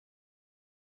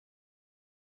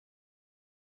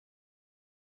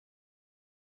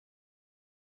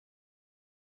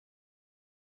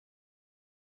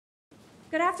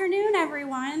Good afternoon,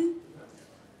 everyone.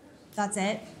 That's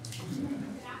it.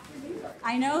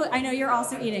 I know you're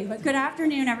also eating, but good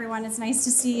afternoon, everyone. It's nice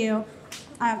to see you.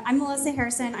 I'm Melissa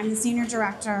Harrison. I'm the Senior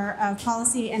Director of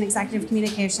Policy and Executive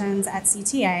Communications at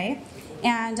CTA.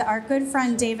 And our good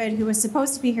friend David, who was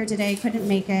supposed to be here today, couldn't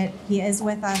make it. He is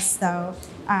with us, though,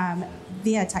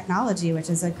 via technology, which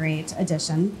is a great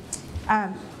addition.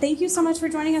 Thank you so much for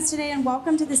joining us today, and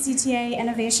welcome to the CTA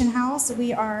Innovation House.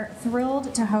 We are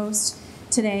thrilled to host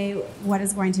today what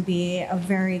is going to be a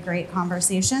very great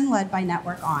conversation led by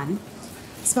Network On.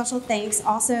 Special thanks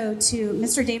also to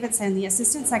Mr. Davidson, the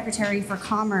Assistant Secretary for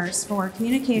Commerce for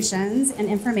Communications and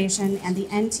Information, and the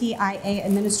NTIA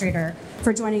Administrator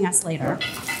for joining us later.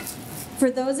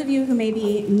 For those of you who may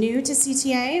be new to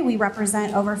CTA, we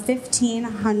represent over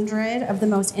 1,500 of the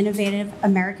most innovative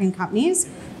American companies,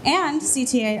 and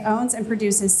CTA owns and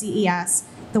produces CES,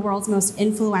 the world's most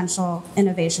influential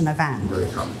innovation event.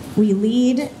 We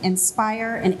lead,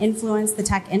 inspire, and influence the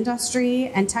tech industry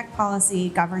and tech policy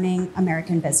governing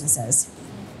American businesses.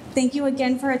 Thank you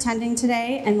again for attending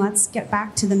today, and let's get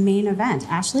back to the main event.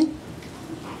 Ashley?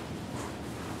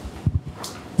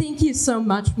 Thank you so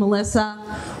much, Melissa.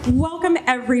 Welcome,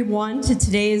 everyone, to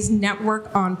today's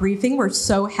Network On briefing. We're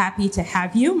so happy to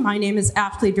have you. My name is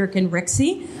Ashley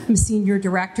Durkin-Rixey. I'm Senior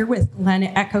Director with Glen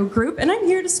Echo Group, and I'm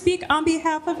here to speak on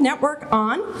behalf of Network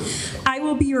On. I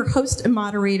will be your host and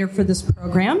moderator for this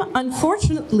program.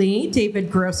 Unfortunately,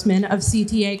 David Grossman of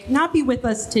CTA cannot be with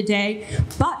us today,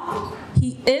 but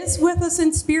he is with us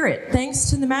in spirit, thanks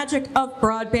to the magic of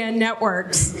broadband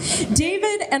networks.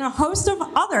 David and a host of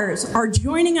others are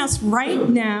joining us right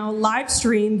now, live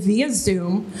stream via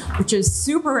Zoom, which is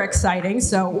super exciting.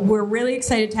 So we're really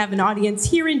excited to have an audience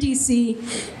here in DC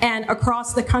and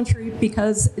across the country,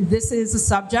 because this is a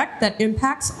subject that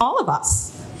impacts all of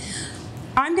us.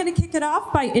 I'm going to kick it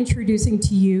off by introducing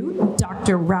to you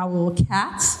Dr. Raul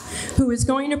Katz, who is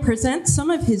going to present some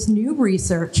of his new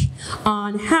research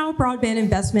on how broadband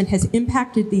investment has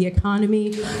impacted the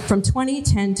economy from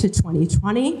 2010 to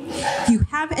 2020. If you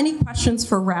have any questions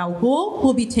for Raul,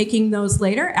 we'll be taking those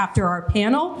later after our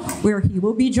panel, where he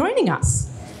will be joining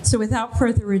us. So without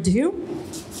further ado,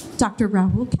 Dr.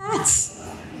 Raul Katz.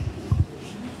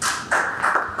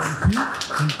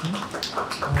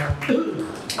 Thank you.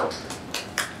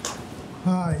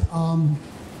 Hi.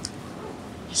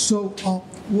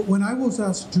 When I was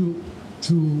asked to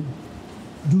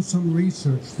do some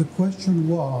research, the question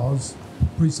was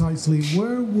precisely,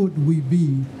 where would we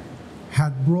be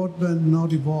had broadband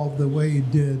not evolved the way it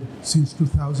did since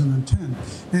 2010?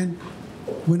 And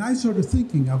when I started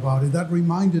thinking about it, that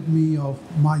reminded me of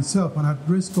myself, and at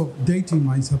risk of dating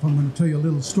myself, I'm going to tell you a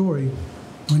little story.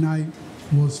 When I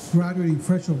was graduating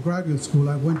fresh off graduate school,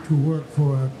 I went to work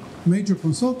for a major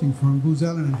consulting firm, Booz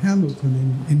Allen and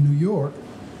Hamilton in New York,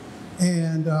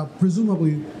 and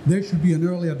presumably there should be an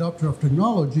early adopter of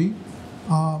technology.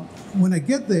 When I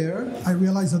get there, I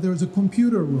realized that there was a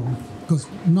computer room, because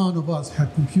none of us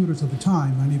had computers at the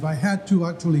time, and if I had to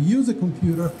actually use a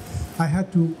computer, I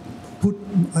had to put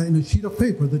in a sheet of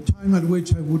paper the time at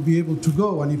which I would be able to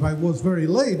go, and if I was very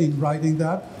late in writing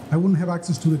that, I wouldn't have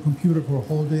access to the computer for a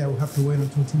whole day. I would have to wait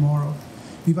until tomorrow.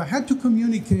 If I had to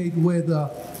communicate with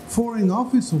a foreign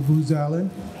office of Booz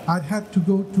Allen, I'd had to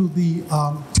go to the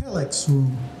telex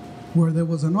room, where there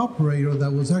was an operator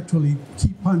that was actually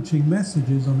key punching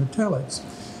messages on the telex.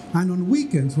 And on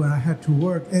weekends, when I had to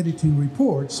work editing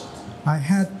reports, I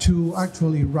had to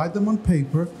actually write them on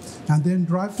paper and then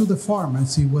drive to the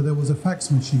pharmacy where there was a fax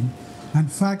machine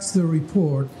and fax the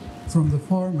report from the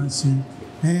pharmacy.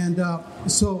 And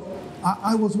so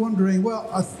I was wondering,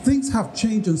 well, things have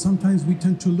changed, and sometimes we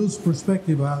tend to lose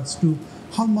perspective as to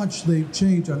how much they've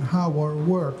changed and how our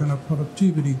work and our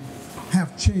productivity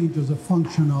have changed as a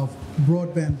function of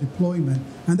broadband deployment.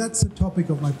 And that's the topic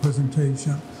of my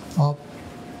presentation.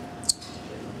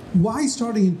 Why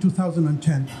starting in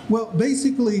 2010? Well,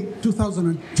 basically,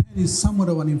 2010 is somewhat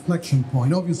of an inflection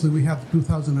point. Obviously, we had the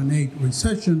 2008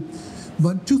 recession,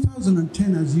 but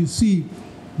 2010, as you see,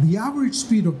 the average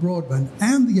speed of broadband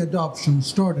and the adoption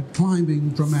started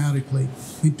climbing dramatically.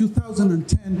 In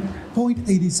 2010,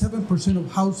 0.87% of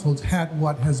households had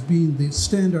what has been the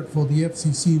standard for the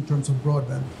FCC in terms of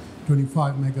broadband.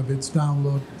 25 megabits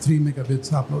download, 3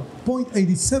 megabits upload.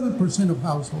 0.87% of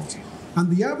households. And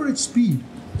the average speed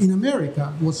in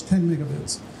America was 10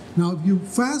 megabits. Now, if you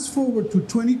fast forward to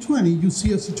 2020, you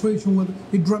see a situation where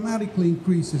it dramatically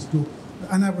increases to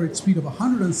an average speed of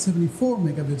 174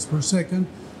 megabits per second,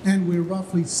 and we're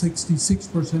roughly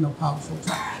 66% of households.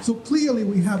 So clearly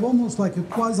we have almost like a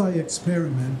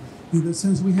quasi-experiment in the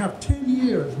sense we have 10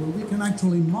 years where we can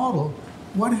actually model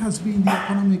what has been the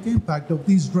economic impact of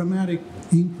this dramatic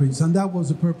increase, and that was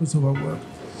the purpose of our work.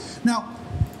 Now,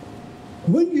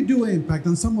 when you do impact,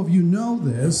 and some of you know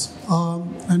this,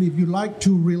 and if you like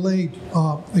to relate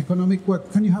economic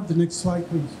work, can you have the next slide,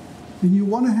 please? And you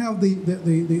want to have the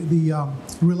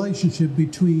relationship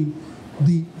between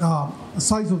the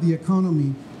size of the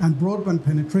economy and broadband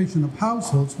penetration of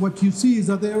households, what you see is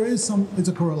that there is it's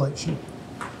a correlation.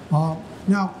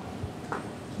 Now,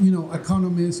 you know,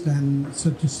 economists and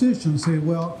statisticians say,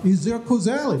 well, is there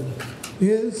causality?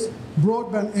 Is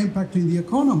broadband impacting the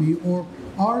economy, or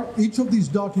are each of these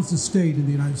dots is a state in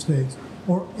the United States?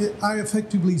 Or are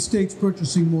effectively states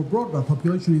purchasing more broadband,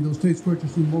 population in those states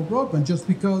purchasing more broadband just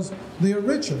because they are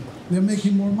richer, they're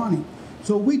making more money?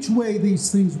 So which way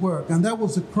these things work? And that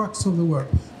was the crux of the work.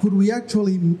 Could we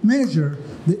actually measure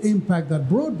the impact that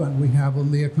broadband we have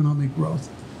on the economic growth?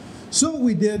 So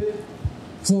we did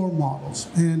 4 models.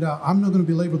 And I'm not going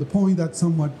to belabor the point, that's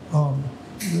somewhat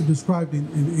described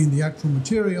in the actual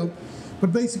material.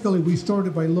 But basically, we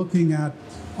started by looking at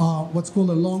what's called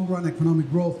a long-run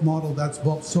economic growth model. That's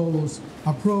Bob Solo's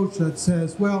approach that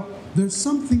says, well, there's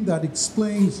something that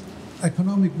explains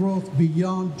economic growth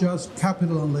beyond just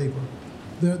capital and labor.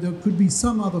 There could be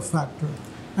some other factor.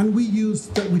 And we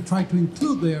tried to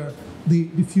include there the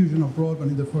diffusion of broadband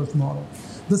in the first model.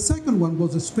 The second one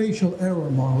was a spatial error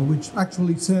model, which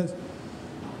actually says,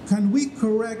 can we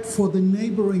correct for the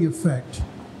neighboring effect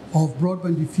of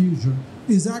broadband diffusion?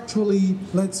 Is actually,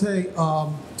 let's say,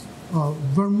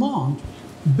 Vermont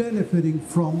benefiting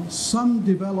from some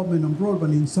development on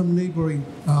broadband in some neighboring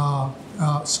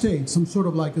states, some sort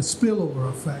of like a spillover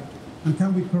effect, and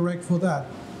can we correct for that?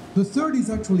 The third is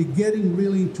actually getting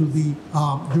really into the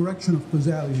direction of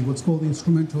causality, what's called the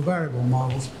instrumental variable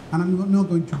models, and I'm not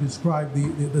going to describe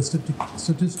the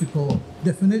statistical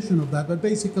definition of that, but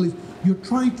basically you're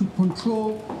trying to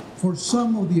control for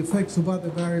some of the effects of other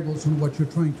variables on what you're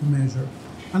trying to measure.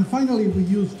 And finally, we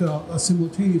used a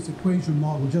simultaneous equation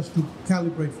model just to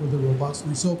calibrate for the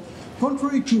robustness. So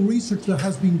contrary to research that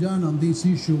has been done on this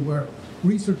issue where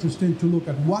researchers tend to look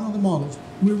at one of the models,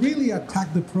 we really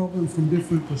attack the problem from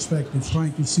different perspectives,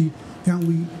 trying to see, can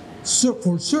we,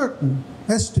 for certain,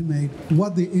 estimate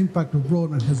what the impact of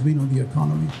broadband has been on the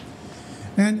economy.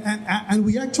 And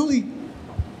we actually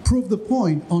proved the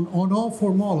point on all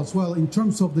 4 models. Well, in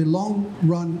terms of the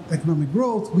long-run economic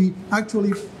growth, we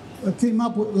actually came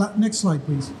up with, next slide,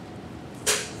 please.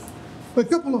 A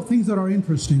couple of things that are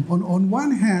interesting. On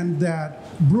one hand, that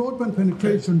broadband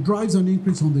penetration drives an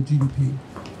increase on the GDP.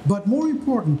 But more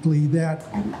importantly, that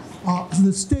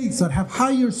the states that have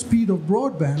higher speed of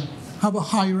broadband have a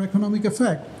higher economic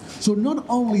effect. So not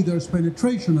only there's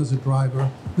penetration as a driver,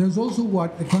 there's also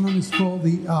what economists call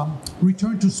the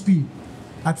return to speed.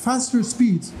 At faster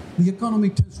speeds, the economy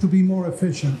tends to be more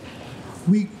efficient.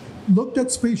 We looked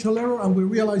at spatial error and we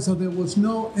realized that there was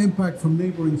no impact from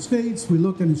neighboring states. We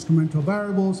looked at instrumental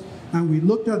variables and we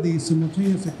looked at the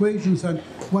simultaneous equations, and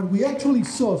what we actually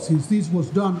saw, since this was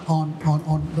done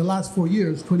on the last 4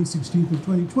 years, 2016 to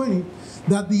 2020,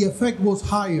 that the effect was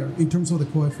higher in terms of the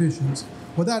coefficients.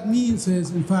 What that means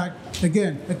is, in fact,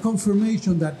 again, a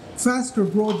confirmation that faster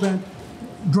broadband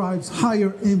drives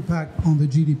higher impact on the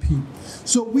GDP.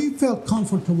 So we felt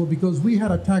comfortable because we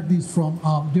had attacked these from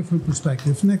different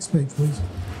perspectives. Next page, please.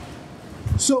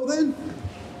 So then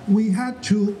we had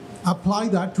to apply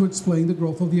that to explain the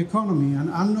growth of the economy.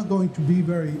 And I'm not going to be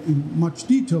very in much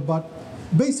detail, but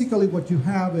basically what you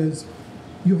have is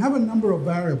you have a number of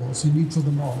variables in each of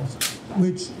the models,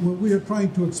 which we are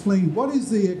trying to explain what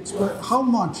is how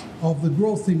much of the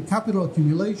growth in capital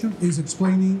accumulation is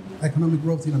explaining economic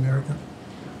growth in America.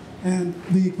 And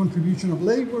the contribution of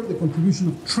labor, the contribution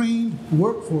of trained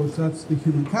workforce, that's the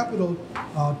human capital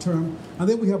term, and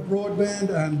then we have broadband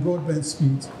and broadband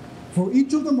speeds. For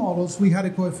each of the models, we had a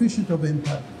coefficient of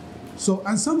impact. So,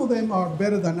 and some of them are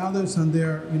better than others, and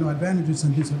there are advantages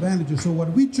and disadvantages. So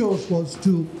what we chose was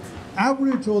to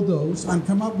average all those and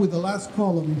come up with the last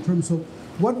column in terms of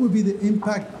what would be the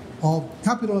impact of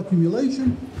capital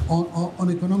accumulation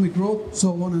on economic growth,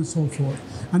 so on and so forth.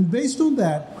 And based on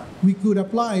that, we could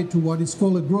apply it to what is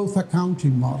called a growth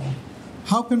accounting model.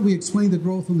 How can we explain the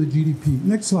growth on the GDP?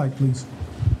 Next slide, please.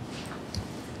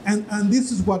 And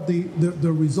this is what the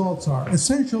results are.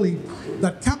 Essentially,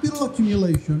 that capital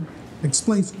accumulation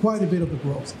explains quite a bit of the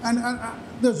growth. And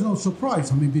there's no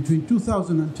surprise. I mean, between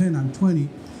 2010 and 20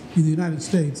 in the United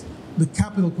States, the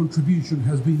capital contribution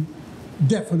has been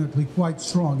definitely quite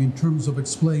strong in terms of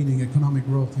explaining economic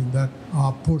growth in that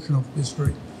portion of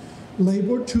history.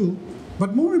 Labor too,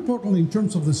 but more importantly in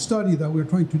terms of the study that we're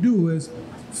trying to do is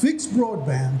fixed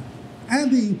broadband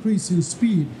and the increase in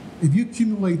speed if you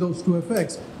accumulate those two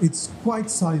effects, it's quite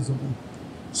sizable.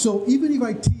 So even if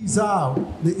I tease out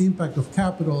the impact of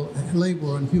capital,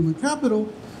 labor, and human capital,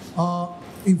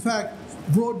 in fact,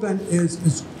 broadband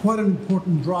is quite an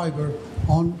important driver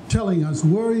on telling us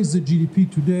where is the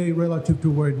GDP today relative to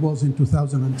where it was in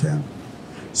 2010.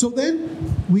 So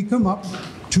then we come up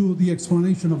to the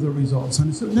explanation of the results.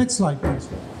 And so next slide, please.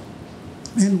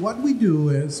 And what we do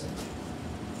is,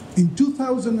 in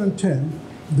 2010,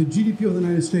 the GDP of the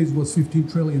United States was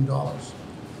 $15 trillion.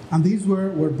 And this is where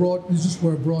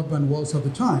broadband was at the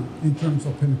time in terms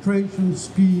of penetration,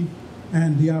 speed,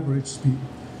 and the average speed.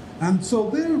 And so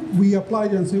there we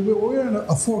applied and said, we're in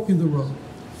a fork in the road.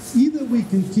 Either we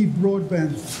can keep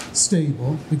broadband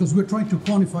stable, because we're trying to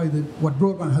quantify what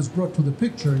broadband has brought to the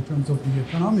picture in terms of the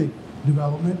economic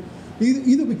development.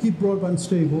 Either we keep broadband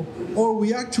stable, or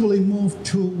we actually move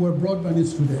to where broadband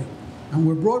is today. And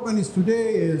where broadband is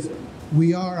today is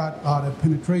we are at a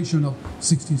penetration of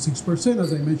 66%,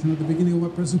 as I mentioned at the beginning of my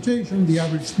presentation, the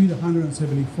average speed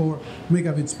 174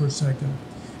 megabits per second.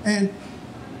 And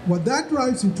what that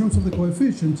drives in terms of the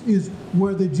coefficients is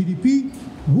where the GDP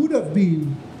would have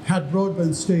been had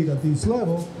broadband stayed at this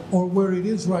level, or where it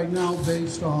is right now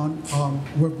based on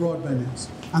where broadband is.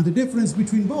 And the difference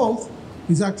between both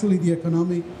is actually the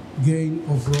economic gain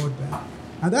of broadband.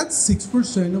 And that's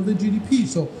 6% of the GDP.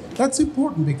 So that's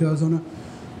important, because on a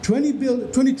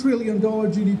 $20 trillion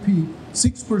GDP,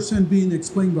 6% being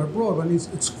explained by broadband,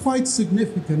 it's quite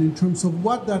significant in terms of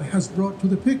what that has brought to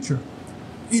the picture.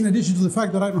 In addition to the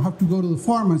fact that I don't have to go to the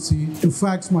pharmacy to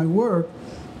fax my work,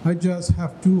 I just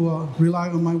have to rely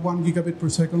on my 1 gigabit per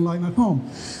second line at home.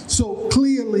 So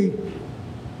clearly,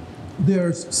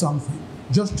 there's something.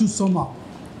 Just to sum up,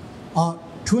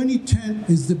 2010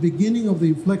 is the beginning of the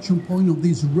inflection point of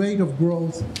this rate of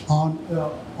growth on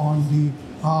the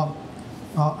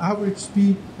average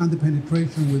speed and the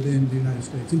penetration within the United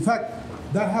States. In fact,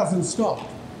 that hasn't stopped.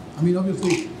 I mean,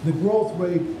 obviously, the growth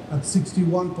rate at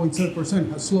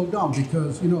 61.7% has slowed down,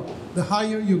 because, the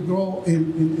higher you grow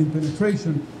in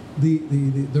penetration, the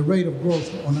rate of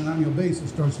growth on an annual basis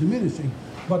starts diminishing.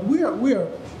 But we are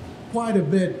quite a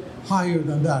bit higher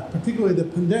than that. Particularly the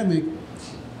pandemic,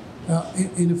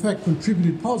 in effect,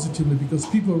 contributed positively, because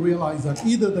people realized that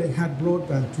either they had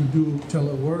broadband to do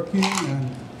teleworking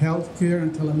and healthcare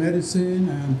and telemedicine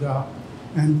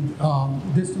and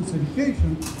distance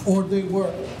education, or they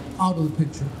were out of the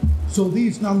picture. So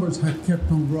these numbers have kept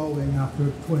on growing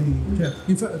after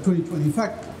 2020. In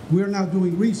fact, we're now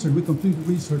doing research, we completed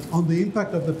research on the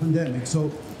impact of the pandemic.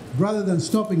 So rather than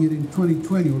stopping it in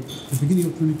 2020 or the beginning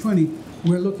of 2020,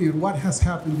 we're looking at what has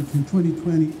happened between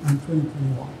 2020 and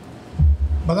 2021.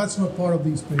 But that's not part of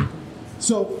this paper.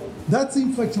 So that's the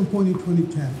inflection point in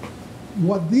 2010.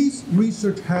 What this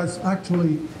research has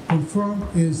actually confirmed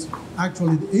is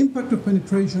actually the impact of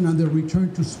penetration and the return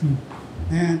to speed.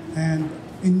 And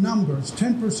in numbers,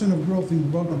 10% of growth in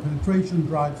broadband penetration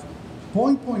drives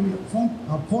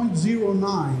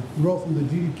 0.09 growth in the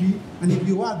GDP, and if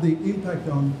you add the impact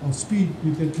on speed,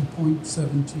 you get to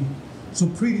 0.17. So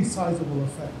pretty sizable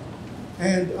effect.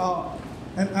 And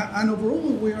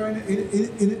overall, we are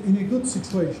in a good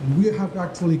situation. We have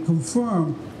actually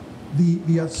confirmed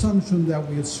the assumption that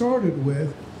we had started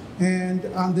with, and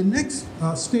the next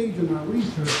stage in our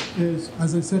research is,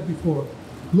 as I said before,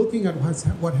 looking at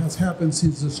what has happened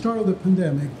since the start of the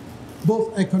pandemic,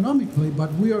 both economically,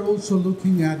 but we are also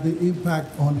looking at the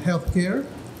impact on healthcare,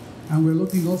 and we're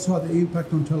looking also at the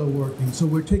impact on teleworking. So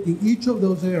we're taking each of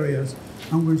those areas,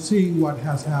 and we're seeing what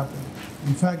has happened.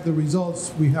 In fact, the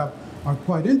results we have are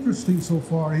quite interesting so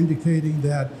far, indicating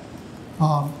that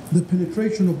the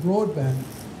penetration of broadband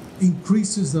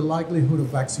increases the likelihood of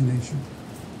vaccination.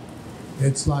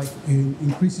 It's like it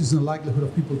increases the likelihood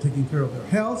of people taking care of their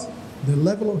health, the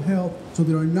level of health. So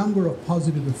there are a number of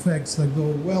positive effects that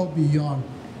go well beyond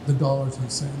the dollars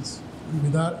and cents. And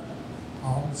with that,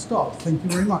 I'll stop. Thank you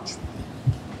very much.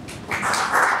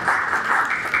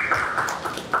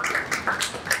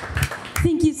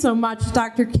 Thank you so much,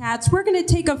 Dr. Katz. We're going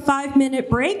to take a 5-minute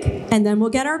break, and then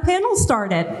we'll get our panel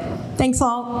started. Thanks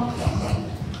all.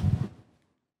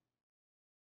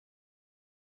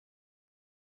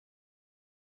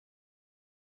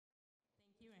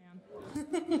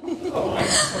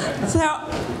 So,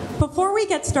 before we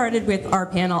get started with our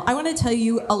panel, I want to tell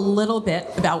you a little bit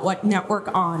about what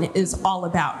Network On is all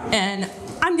about. And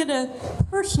I'm going to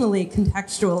personally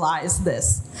contextualize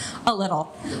this a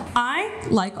little. I,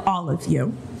 like all of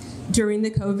you, during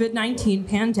the COVID-19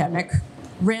 pandemic,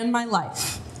 ran my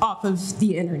life off of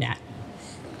the internet.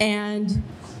 And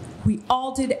we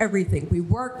all did everything. We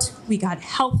worked, we got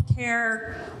health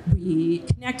care, we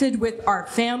connected with our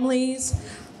families.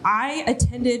 I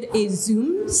attended a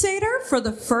Zoom Seder for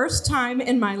the first time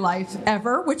in my life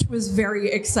ever, which was very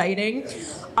exciting.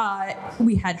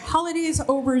 We had holidays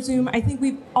over Zoom. I think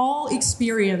we've all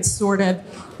experienced sort of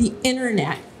the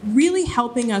internet really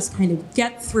helping us kind of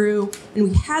get through, and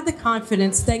we had the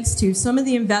confidence, thanks to some of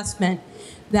the investment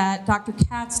that Dr.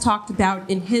 Katz talked about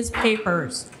in his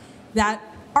papers, that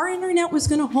our internet was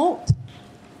going to hold.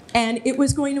 And it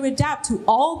was going to adapt to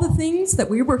all the things that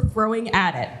we were throwing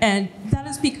at it. And that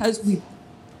is because we've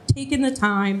taken the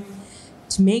time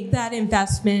to make that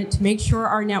investment, to make sure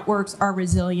our networks are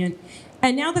resilient.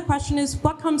 And now the question is,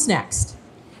 what comes next?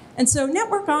 And so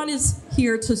Network On is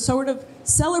here to sort of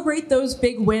celebrate those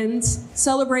big wins,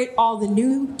 celebrate all the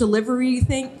new delivery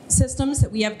systems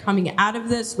that we have coming out of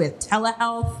this with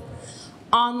telehealth,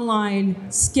 online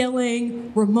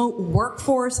skilling, remote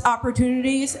workforce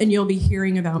opportunities, and you'll be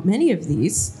hearing about many of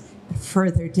these at a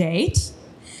further date.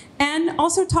 And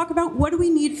also talk about what do we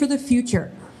need for the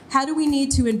future? How do we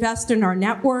need to invest in our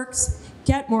networks,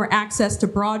 get more access to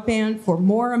broadband for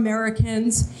more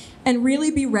Americans, and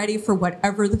really be ready for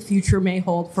whatever the future may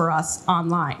hold for us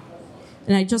online.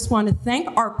 And I just want to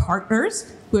thank our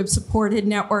partners who have supported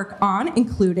Network On,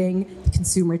 including the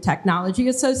Consumer Technology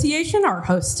Association, our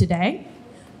host today,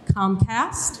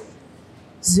 Comcast,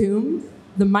 Zoom,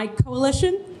 the Mike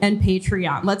Coalition, and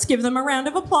Patreon. Let's give them a round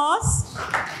of applause.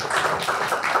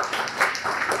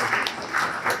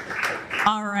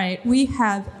 All right, we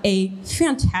have a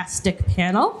fantastic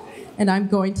panel, and I'm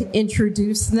going to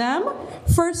introduce them.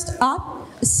 First up,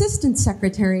 Assistant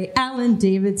Secretary Alan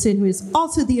Davidson, who is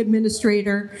also the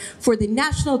administrator for the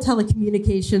National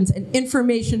Telecommunications and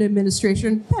Information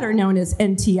Administration, better known as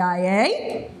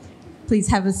NTIA. Please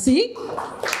have a seat.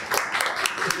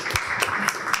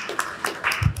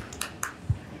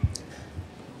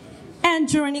 And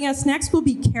joining us next will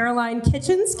be Caroline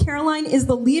Kitchens. Caroline is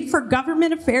the lead for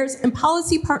government affairs and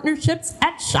policy partnerships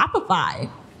at Shopify.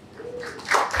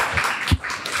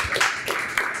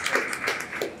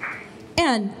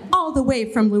 And all the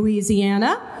way from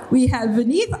Louisiana, we have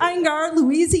Veneeth Iyengar,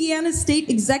 Louisiana State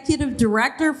Executive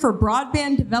Director for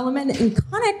Broadband Development and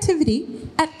Connectivity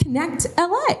at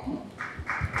ConnectLA.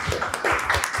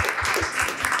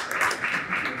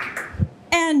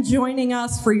 And joining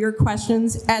us for your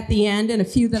questions at the end, and a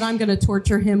few that I'm going to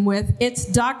torture him with, it's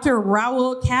Dr.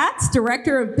 Raul Katz,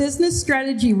 Director of Business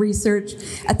Strategy Research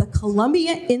at the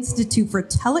Columbia Institute for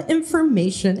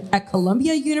Tele-Information at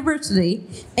Columbia University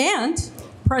and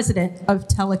President of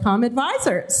Telecom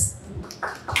Advisors.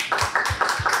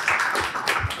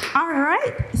 All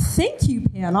right, thank you,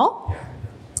 panel.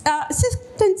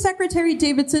 Assistant Secretary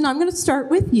Davidson, I'm going to start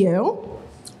with you.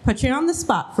 Put you on the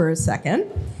spot for a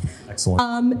second.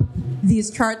 Excellent.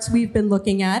 These charts we've been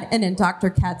looking at, and in Dr.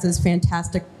 Katz's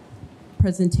fantastic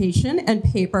presentation and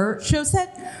paper, shows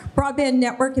that broadband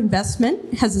network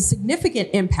investment has a significant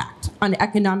impact on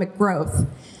economic growth.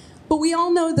 But we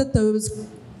all know that those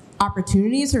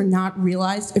opportunities are not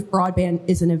realized if broadband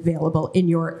isn't available in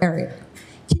your area.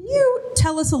 Can you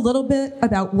tell us a little bit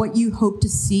about what you hope to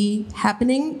see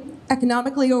happening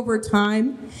economically over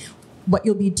time? What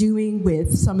you'll be doing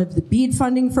with some of the BEAD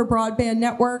funding for broadband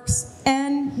networks,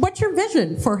 and what's your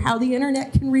vision for how the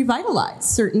internet can revitalize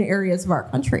certain areas of our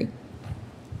country?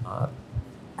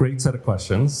 Great set of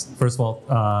questions. First of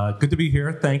all, good to be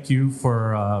here. Thank you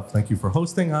for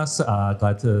hosting us.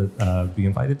 Glad to be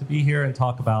invited to be here and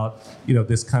talk about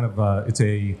this kind of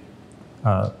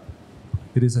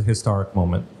it is a historic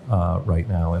moment right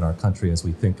now in our country as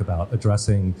we think about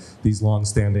addressing these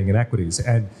long-standing inequities.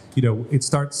 And it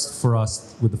starts for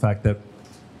us with the fact that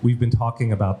we've been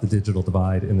talking about the digital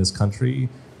divide in this country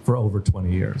for over 20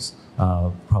 years,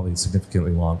 probably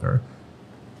significantly longer.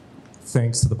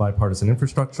 Thanks to the bipartisan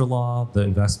infrastructure law, the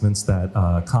investments that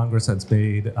Congress has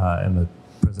made and that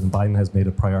President Biden has made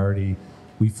a priority,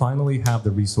 we finally have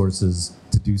the resources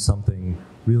to do something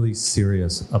really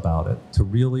serious about it, to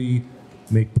really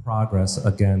make progress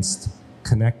against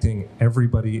connecting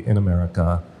everybody in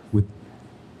America with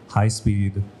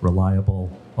high-speed, reliable,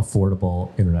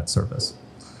 affordable internet service.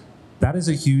 That is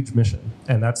a huge mission,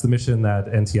 and that's the mission that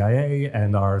NTIA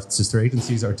and our sister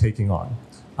agencies are taking on.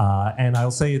 And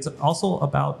I'll say it's also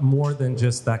about more than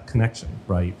just that connection,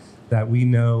 right? That we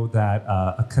know that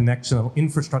a connection,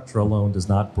 infrastructure alone does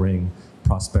not bring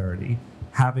prosperity.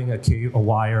 Having a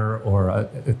wire or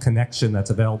a connection that's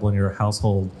available in your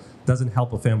household doesn't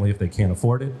help a family if they can't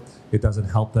afford it. It doesn't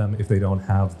help them if they don't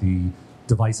have the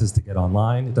devices to get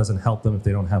online. It doesn't help them if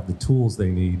they don't have the tools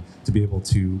they need to be able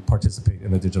to participate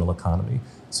in the digital economy.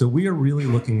 So we are really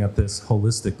looking at this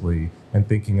holistically and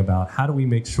thinking about how do we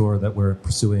make sure that we're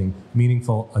pursuing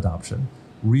meaningful adoption.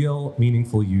 real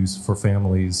meaningful use for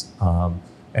families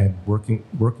and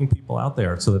working people out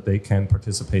there so that they can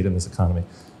participate in this economy.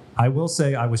 I will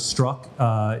say I was struck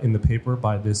in the paper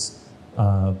by this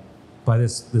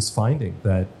finding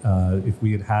that if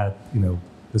we had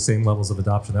the same levels of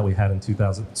adoption that we had in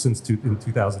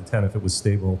 2010, if it was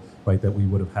stable, right, that we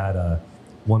would have had a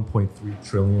 $1.3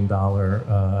 trillion,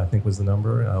 I think was the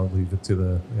number. I'll leave it to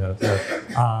the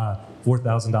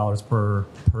 $4,000 per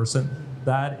person.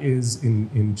 That is in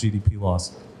GDP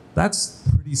loss. That's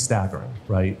pretty staggering,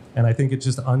 right? And I think it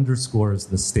just underscores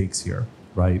the stakes here,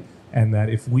 right? And that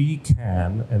if we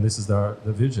can, and this is the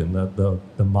vision, the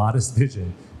modest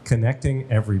vision,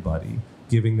 connecting everybody,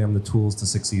 giving them the tools to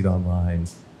succeed online,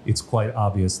 it's quite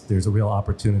obvious there's a real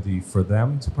opportunity for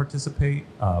them to participate,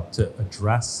 to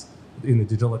address in the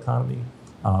digital economy.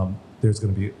 There's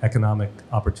going to be economic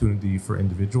opportunity for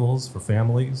individuals, for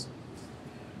families.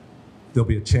 There'll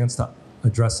be a chance to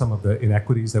address some of the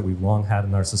inequities that we've long had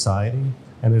in our society,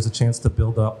 and there's a chance to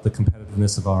build up the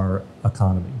competitiveness of our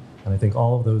economy. And I think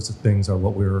all of those things are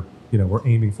what we're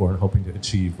aiming for and hoping to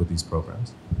achieve with these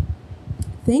programs.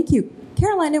 Thank you.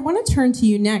 Caroline, I want to turn to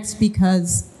you next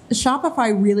because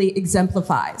Shopify really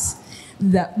exemplifies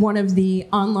that one of the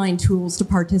online tools to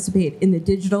participate in the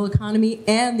digital economy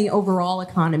and the overall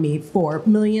economy for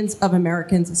millions of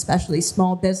Americans, especially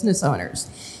small business owners.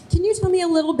 Can you tell me a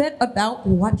little bit about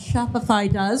what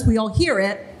Shopify does? We all hear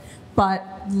it, but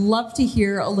love to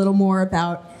hear a little more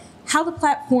about how the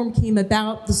platform came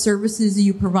about, the services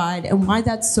you provide, and why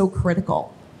that's so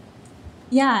critical.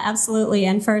 Yeah, absolutely.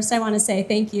 And first, I want to say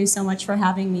thank you so much for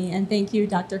having me, and thank you,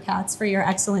 Dr. Katz, for your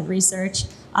excellent research.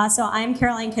 So I'm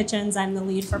Caroline Kitchens. I'm the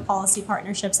lead for policy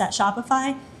partnerships at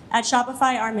Shopify. At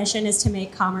Shopify, our mission is to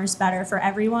make commerce better for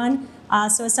everyone.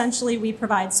 So essentially, we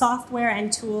provide software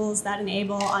and tools that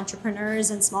enable entrepreneurs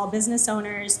and small business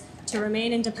owners to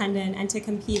remain independent and to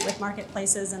compete with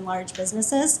marketplaces and large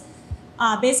businesses.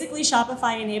 Basically,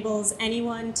 Shopify enables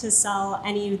anyone to sell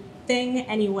anything,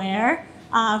 anywhere.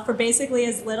 For basically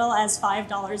as little as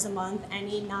 $5 a month,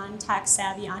 any non-tech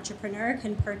savvy entrepreneur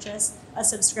can purchase a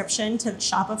subscription to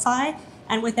Shopify,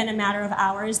 and within a matter of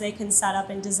hours, they can set up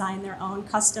and design their own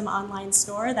custom online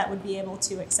store that would be able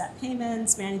to accept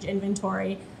payments, manage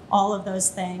inventory, all of those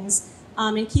things.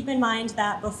 And keep in mind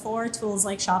that before tools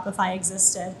like Shopify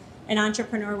existed, an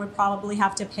entrepreneur would probably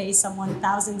have to pay someone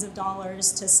thousands of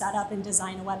dollars to set up and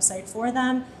design a website for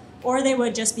them, or they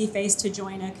would just be faced to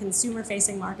join a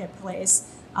consumer-facing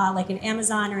marketplace like an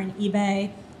Amazon or an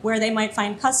eBay, where they might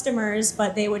find customers,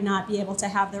 but they would not be able to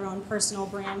have their own personal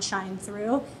brand shine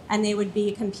through, and they would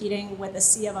be competing with a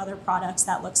sea of other products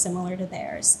that look similar to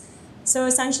theirs. So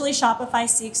essentially, Shopify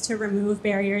seeks to remove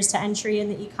barriers to entry in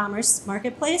the e-commerce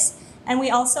marketplace, and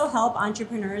we also help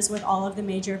entrepreneurs with all of the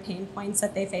major pain points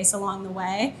that they face along the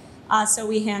way. So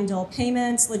we handle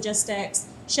payments, logistics,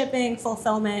 shipping,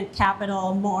 fulfillment,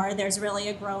 capital, more. There's really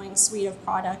a growing suite of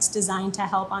products designed to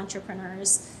help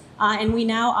entrepreneurs. And we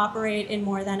now operate in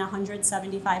more than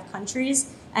 175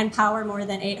 countries and power more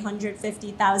than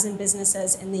 850,000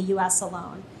 businesses in the US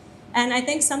alone. And I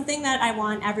think something that I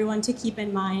want everyone to keep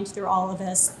in mind through all of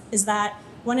this is that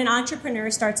when an entrepreneur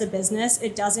starts a business,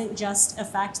 it doesn't just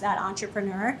affect that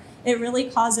entrepreneur. It really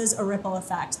causes a ripple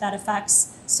effect that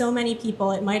affects so many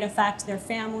people. It might affect their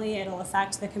family, it'll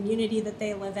affect the community that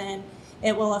they live in,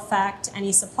 it will affect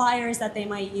any suppliers that they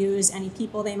might use, any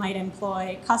people they might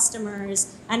employ,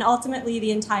 customers, and ultimately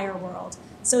the entire world.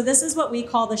 So this is what we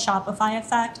call the Shopify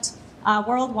effect.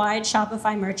 Worldwide,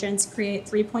 Shopify merchants create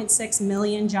 3.6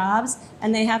 million jobs,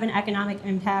 and they have an economic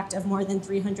impact of more than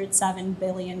 $307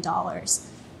 billion.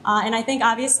 And I think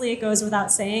obviously it goes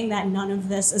without saying that none of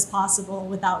this is possible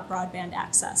without broadband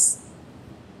access.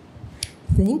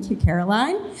 Thank you,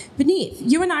 Caroline. Veneeth,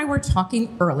 you and I were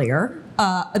talking earlier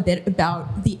a bit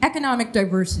about the economic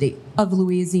diversity of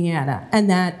Louisiana, and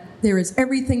that there is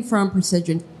everything from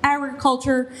precision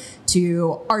agriculture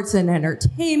to arts and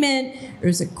entertainment.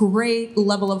 There's a great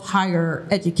level of higher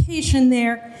education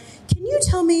there. Can you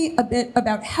tell me a bit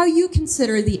about how you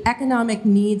consider the economic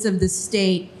needs of the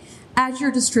state as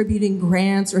you're distributing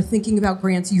grants or thinking about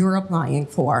grants you're applying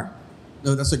for?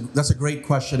 No, that's a great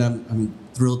question. I'm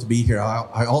thrilled to be here.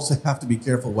 I also have to be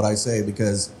careful what I say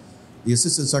because the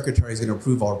Assistant Secretary is going to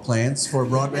approve our plans for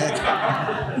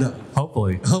broadband. No.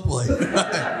 Hopefully.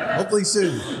 Hopefully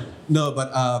soon. No,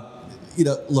 but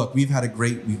look, we have a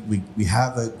great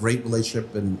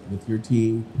relationship with your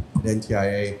team at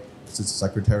NTIA, Assistant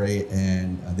Secretary,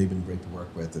 and they've been great to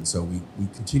work with. And so we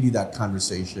continue that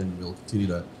conversation. We'll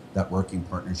continue that working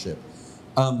partnership.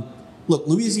 Look,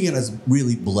 Louisiana is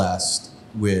really blessed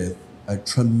with a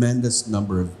tremendous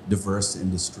number of diverse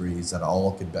industries that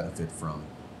all could benefit from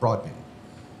broadband.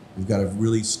 We've got a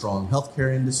really strong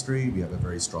healthcare industry. We have a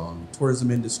very strong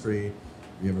tourism industry.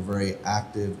 We have a very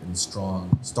active and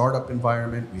strong startup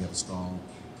environment. We have a strong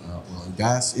oil and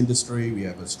gas industry. We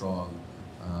have a strong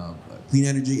clean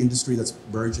energy industry that's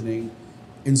burgeoning.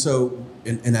 And so,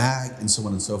 and ag, and so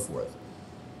on and so forth.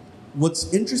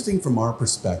 What's interesting from our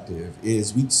perspective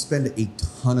is we spend a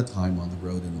ton of time on the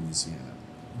road in Louisiana.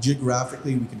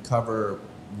 Geographically, we could cover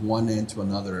one end to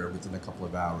another within a couple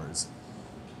of hours.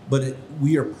 But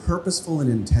we are purposeful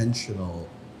and intentional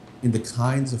in the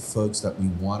kinds of folks that we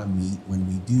want to meet when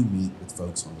we do meet with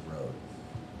folks on the road.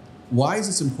 Why is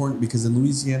this important? Because in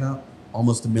Louisiana,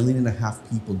 almost 1.5 million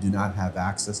people do not have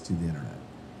access to the internet,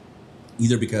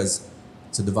 either because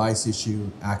it's a device issue,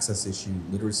 access issue,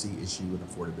 literacy issue, and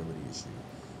affordability issue.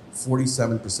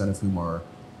 47% of whom are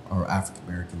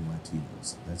African-American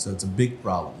Latinos. And so it's a big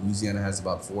problem. Louisiana has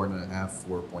about 4.6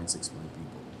 million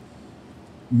people.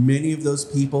 Many of those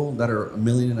people that are 1.5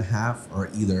 million are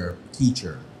either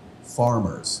teacher,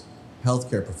 farmers,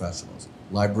 healthcare professionals,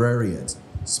 librarians,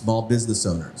 small business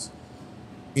owners.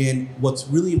 And what's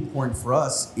really important for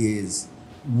us is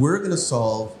we're going to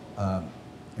solve,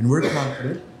 and we're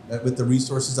confident that with the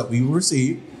resources that we will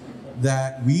receive,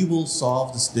 that we will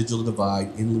solve this digital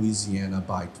divide in Louisiana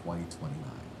by 2029.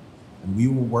 And we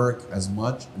will work as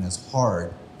much and as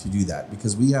hard to do that,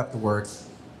 because we have to work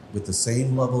with the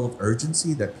same level of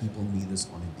urgency that people need us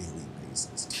on a daily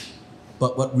basis.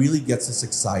 But what really gets us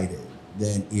excited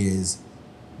then is,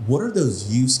 what are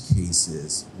those use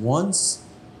cases once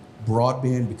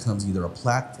broadband becomes either a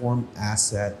platform,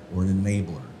 asset, or an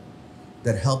enabler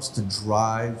that helps to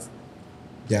drive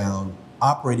down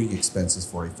operating expenses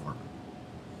for a farmer,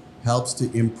 helps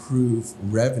to improve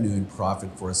revenue and profit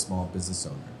for a small business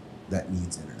owner that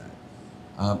needs internet,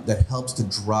 that helps to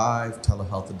drive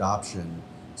telehealth adoption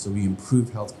so we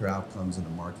improve healthcare outcomes in a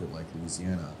market like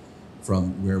Louisiana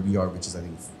from where we are, which is I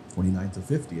think 49th or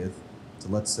 50th, to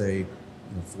let's say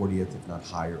 40th, if not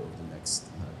higher, over the next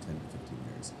 10 to 15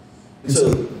 years. And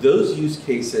so those use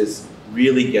cases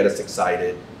really get us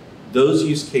excited. Those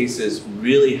use cases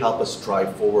really help us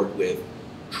drive forward with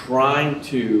trying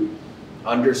to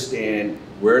understand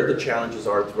where the challenges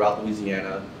are throughout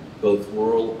Louisiana, both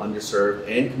rural, underserved,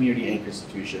 and community anchor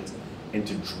institutions, and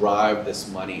to drive this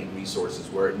money and resources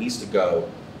where it needs to go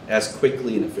as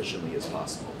quickly and efficiently as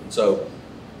possible. And so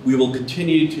we will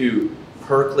continue to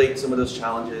percolate some of those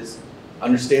challenges,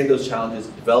 understand those challenges,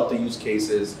 develop the use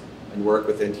cases, and work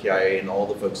with NTIA and all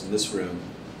the folks in this room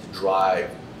to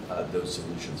drive those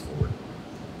solutions forward.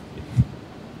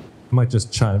 I might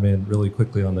just chime in really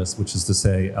quickly on this, which is to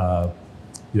say,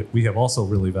 we have also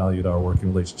really valued our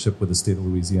working relationship with the state of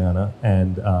Louisiana,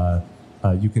 and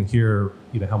you can hear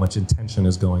how much intention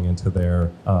is going into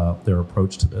their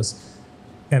approach to this.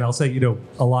 And I'll say,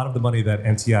 a lot of the money that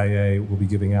NTIA will be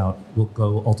giving out will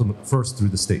go first through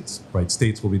the states, right?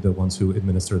 States will be the ones who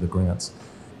administer the grants.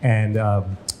 And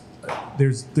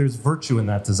there's virtue in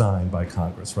that design by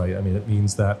Congress, right? I mean, it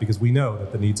means that because we know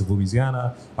that the needs of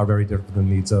Louisiana are very different than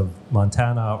the needs of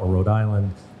Montana or Rhode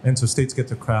Island, and so states get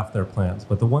to craft their plans.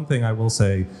 But the one thing I will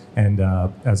say, and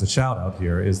as a shout out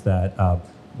here, is that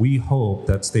we hope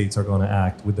that states are going to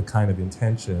act with the kind of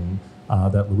intention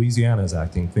that Louisiana is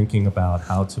acting, thinking about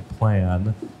how to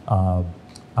plan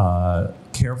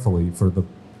carefully for the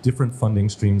different funding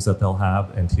streams that they'll have,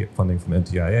 funding from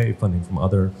NTIA, funding from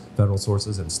other federal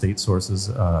sources and state sources,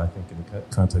 I think in the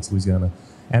context of Louisiana,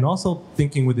 and also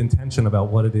thinking with intention about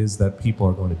what it is that people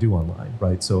are going to do online,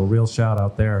 right? So a real shout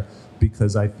out there,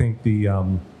 because I think the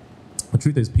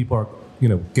truth is people are,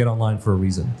 get online for a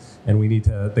reason, and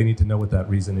they need to know what that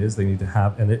reason is. They need to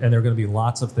have, and there are going to be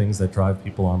lots of things that drive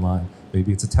people online.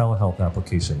 Maybe it's a telehealth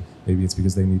application. Maybe it's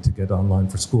because they need to get online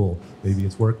for school. Maybe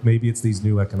it's work. Maybe it's these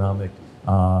new economic.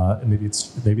 Maybe it's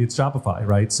Shopify,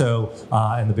 right? So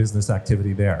and the business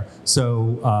activity there.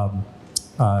 So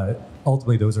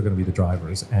ultimately, those are going to be the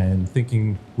drivers. And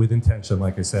thinking with intention,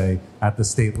 like I say, at the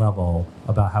state level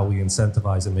about how we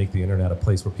incentivize and make the internet a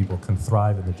place where people can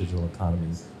thrive in the digital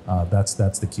economy. That's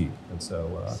the key. And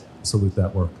so salute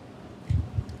that work.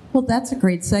 Well, that's a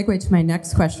great segue to my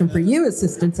next question for you,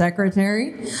 Assistant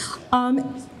Secretary.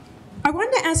 I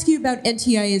wanted to ask you about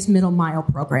NTIA's Middle Mile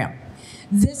program.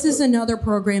 This is another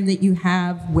program that you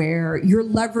have where you're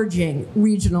leveraging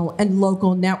regional and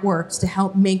local networks to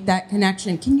help make that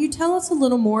connection. Can you tell us a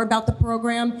little more about the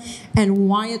program and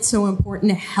why it's so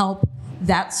important to help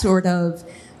that sort of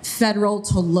federal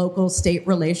to local state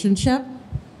relationship?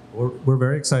 We're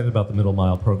very excited about the Middle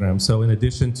Mile program. So in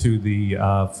addition to the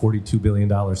 $42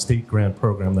 billion state grant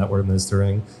program that we're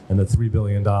administering and the $3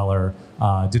 billion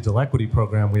digital equity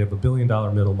program, we have a $1 billion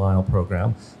Middle Mile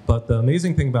program. But the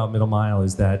amazing thing about Middle Mile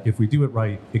is that if we do it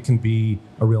right, it can be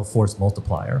a real force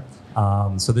multiplier.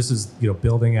 So this is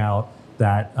building out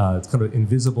that it's kind of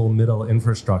invisible middle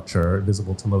infrastructure,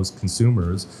 visible to most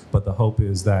consumers. But the hope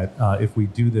is that if we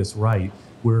do this right,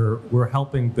 we're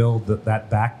helping build that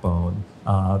backbone,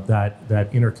 that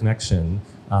interconnection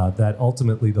that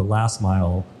ultimately the last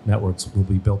mile networks will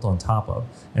be built on top of.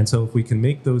 And so if we can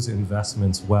make those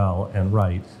investments well and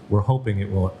right, we're hoping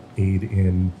it will aid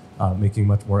in making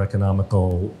much more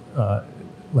economical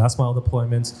last mile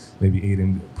deployments, maybe aid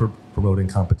in promoting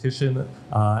competition.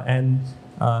 And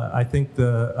I think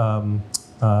the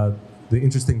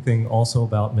interesting thing also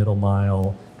about Middle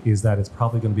Mile is that it's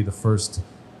probably going to be the first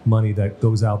money that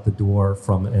goes out the door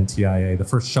from NTIA, the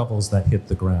first shovels that hit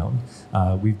the ground.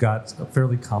 We've got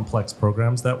fairly complex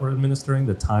programs that we're administering.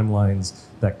 The timelines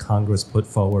that Congress put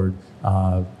forward,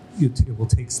 it will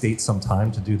take states some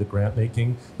time to do the grant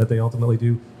making that they ultimately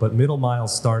do. But Middle Mile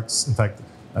starts, in fact,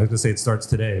 I was going to say it starts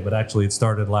today, but actually it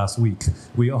started last week.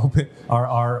 We opened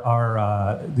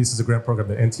this is a grant program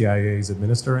that NTIA is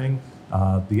administering.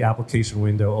 The application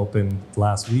window opened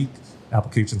last week.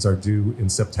 Applications are due in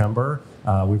September.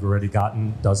 We've already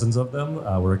gotten dozens of them.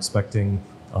 We're expecting,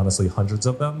 honestly, hundreds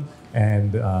of them.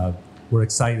 And we're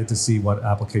excited to see what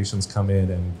applications come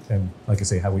in and, like I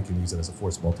say, how we can use it as a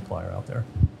force multiplier out there.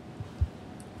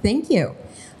 Thank you.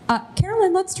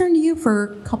 Carolyn, let's turn to you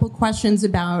for a couple questions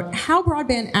about how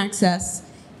broadband access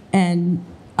and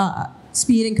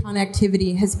speed and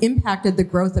connectivity has impacted the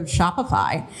growth of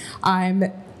Shopify.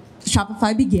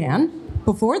 Shopify began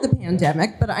before the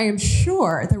pandemic, but I am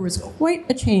sure there was quite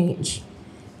a change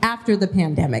after the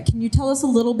pandemic. Can you tell us a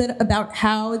little bit about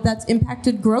how that's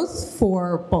impacted growth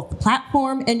for both the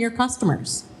platform and your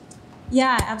customers?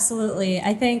 Yeah, absolutely.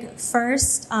 I think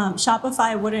first,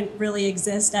 Shopify wouldn't really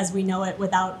exist as we know it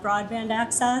without broadband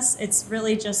access. It's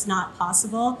really just not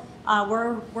possible.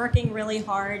 We're working really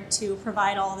hard to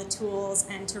provide all the tools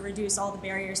and to reduce all the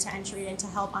barriers to entry and to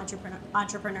help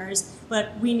entrepreneurs,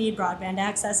 but we need broadband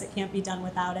access. It can't be done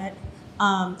without it.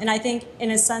 And I think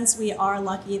in a sense, we are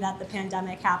lucky that the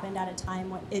pandemic happened at a time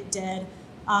when it did,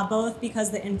 both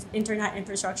because the internet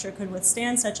infrastructure could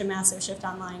withstand such a massive shift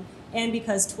online and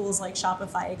because tools like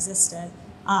Shopify existed.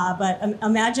 But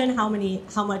imagine how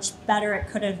much better it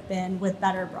could have been with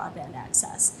better broadband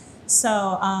access.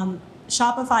 So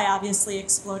Shopify obviously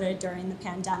exploded during the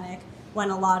pandemic when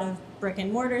a lot of brick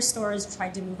and mortar stores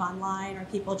tried to move online or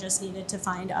people just needed to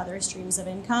find other streams of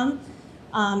income.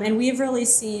 And we've really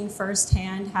seen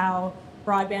firsthand how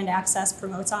broadband access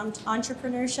promotes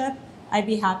entrepreneurship. I'd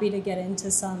be happy to get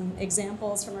into some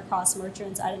examples from across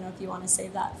merchants. I don't know if you want to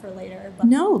save that for later. But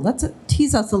no, let's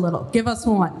tease us a little. Give us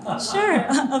one. Sure,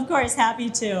 of course, happy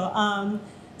to.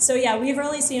 So yeah, we've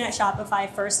really seen at Shopify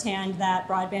firsthand that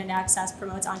broadband access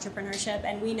promotes entrepreneurship,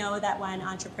 and we know that when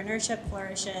entrepreneurship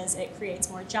flourishes, it creates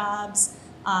more jobs,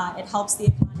 it helps the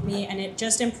economy, and it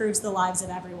just improves the lives of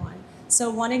everyone.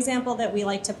 So one example that we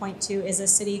like to point to is a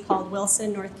city called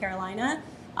Wilson, North Carolina.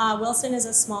 Wilson is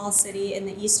a small city in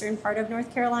the eastern part of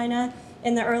North Carolina.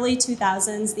 In the early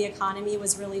 2000s, the economy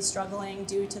was really struggling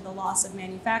due to the loss of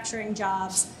manufacturing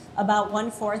jobs. About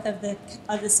 1/4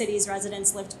 of the city's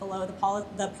residents lived below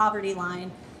the poverty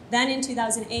line. Then in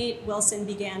 2008, Wilson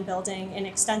began building an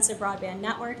extensive broadband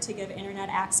network to give internet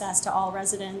access to all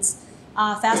residents.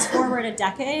 Fast forward a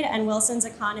decade, and Wilson's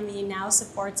economy now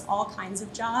supports all kinds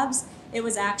of jobs. It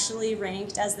was actually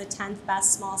ranked as the 10th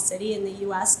best small city in the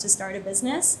US to start a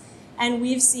business. And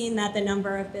we've seen that the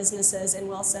number of businesses in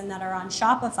Wilson that are on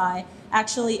Shopify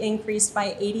actually increased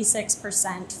by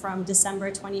 86% from December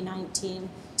 2019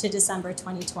 to December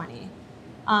 2020.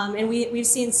 And we've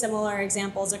seen similar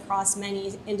examples across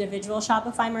many individual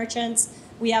Shopify merchants.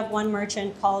 We have one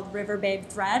merchant called River Babe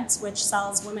Threads, which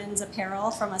sells women's apparel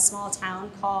from a small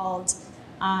town called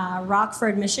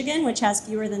Rockford, Michigan, which has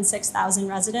fewer than 6,000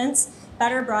 residents.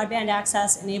 Better broadband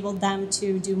access enabled them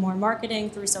to do more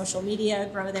marketing through social media,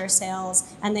 grow their sales,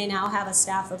 and they now have a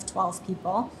staff of 12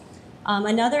 people.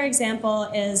 Another example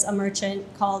is a merchant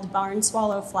called Barn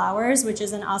Swallow Flowers, which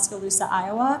is in Oskaloosa,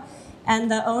 Iowa.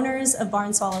 And the owners of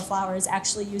Barn Swallow Flowers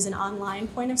actually use an online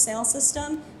point of sale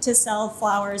system to sell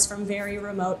flowers from very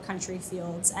remote country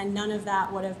fields. And none of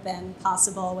that would have been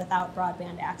possible without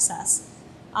broadband access.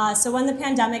 So when the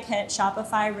pandemic hit,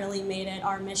 Shopify really made it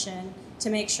our mission to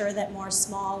make sure that more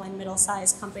small and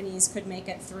middle-sized companies could make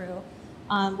it through.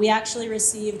 We actually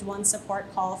received one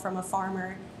support call from a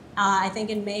farmer I think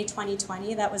in May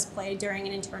 2020, that was played during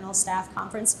an internal staff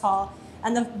conference call.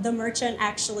 And the merchant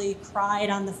actually cried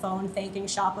on the phone thanking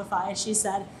Shopify. She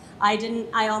said,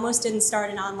 I almost didn't start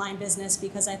an online business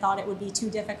because I thought it would be too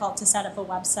difficult to set up a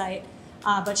website.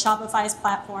 But Shopify's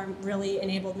platform really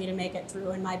enabled me to make it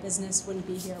through, and my business wouldn't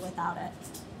be here without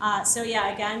it. So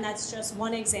yeah, again, that's just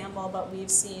one example, but we've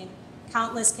seen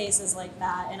countless cases like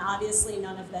that. And obviously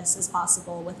none of this is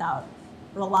possible without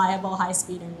reliable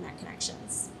high-speed internet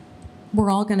connections. We're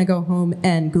all going to go home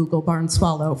and Google barn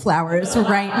swallow flowers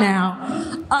right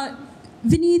now.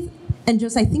 Veneeth, and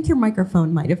just I think your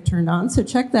microphone might have turned on, so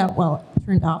check that. Well, it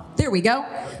turned off. There we go.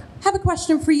 Have a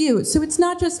question for you. So it's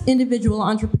not just individual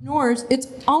entrepreneurs, it's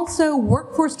also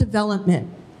workforce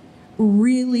development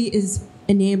really is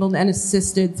enabled and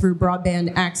assisted through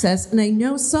broadband access. And I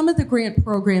know some of the grant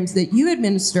programs that you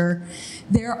administer,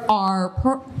 there's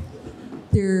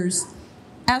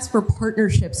ask for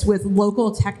partnerships with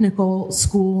local technical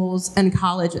schools and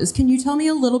colleges. Can you tell me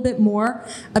a little bit more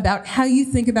about how you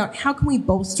think about how can we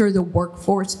bolster the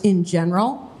workforce in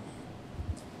general?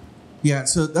 Yeah,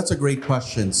 so that's a great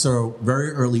question. So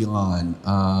very early on,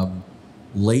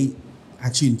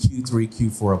 actually in Q3,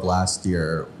 Q4 of last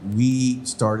year, we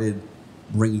started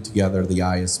bringing together the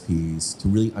ISPs to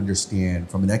really understand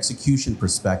from an execution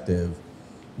perspective,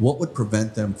 what would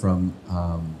prevent them from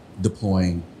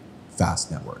deploying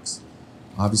fast networks.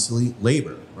 Obviously,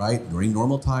 labor, right? During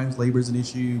normal times, labor is an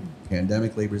issue.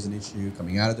 Pandemic, labor is an issue.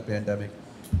 Coming out of the pandemic,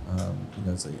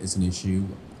 it's an issue.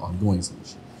 Ongoing is an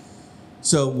issue.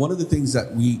 So one of the things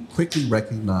that we quickly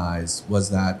recognized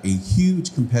was that a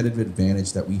huge competitive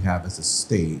advantage that we have as a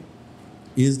state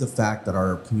is the fact that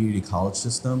our community college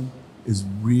system is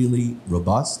really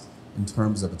robust in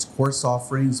terms of its course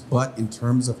offerings, but in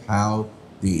terms of how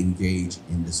they engage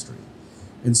industry.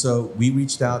 And so we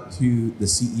reached out to the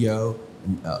CEO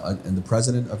and the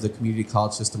president of the community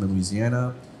college system in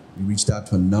Louisiana. We reached out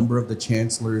to a number of the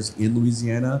chancellors in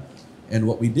Louisiana. And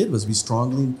what we did was we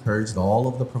strongly encouraged all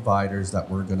of the providers that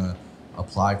were going to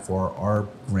apply for our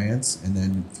grants and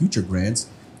then future grants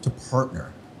to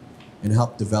partner and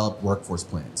help develop workforce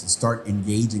plans and start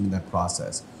engaging in that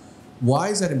process. Why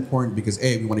is that important? Because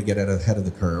A, we want to get ahead of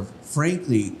the curve.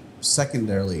 Frankly,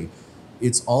 secondarily,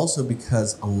 it's also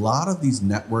because a lot of these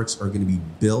networks are going to be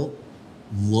built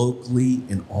locally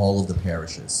in all of the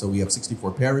parishes. So we have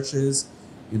 64 parishes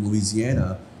in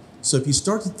Louisiana. So if you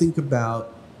start to think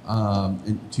about,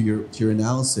 to your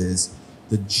analysis,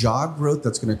 the job growth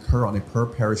that's going to occur on a per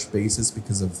parish basis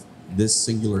because of this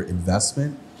singular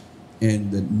investment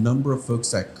and the number of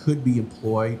folks that could be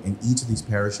employed in each of these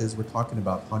parishes, we're talking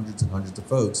about hundreds and hundreds of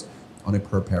folks on a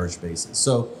per parish basis.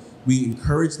 So we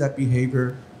encourage that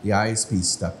behavior. The ISP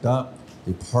stepped up.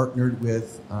 They partnered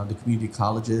with the community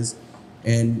colleges,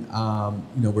 and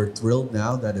we're thrilled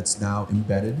now that it's now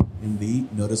embedded in the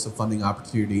Notice of Funding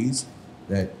Opportunities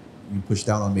that we pushed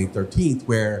out on May 13th,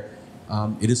 where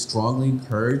it is strongly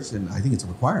encouraged, and I think it's a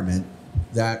requirement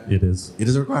that it is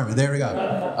a requirement. There we go.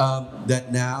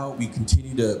 That now we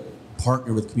continue to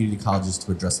partner with community colleges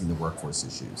to addressing the workforce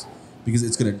issues, because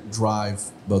it's going to drive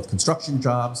both construction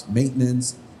jobs,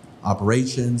 maintenance,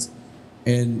 operations.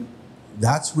 And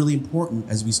that's really important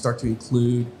as we start to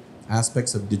include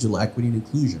aspects of digital equity and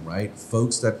inclusion, right?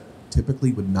 Folks that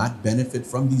typically would not benefit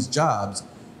from these jobs,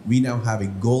 we now have a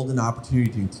golden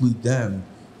opportunity to include them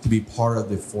to be part of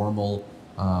the formal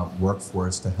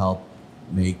workforce to help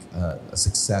make a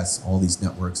success all these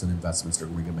networks and investments that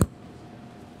we're going to make.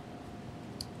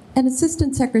 And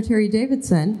Assistant Secretary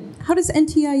Davidson, how does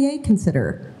NTIA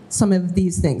consider some of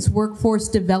these things, workforce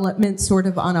development sort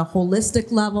of on a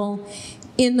holistic level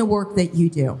in the work that you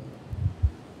do?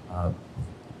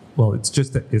 Well, it's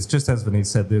just as Veneeth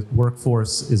said, the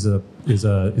workforce is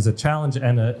a challenge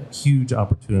and a huge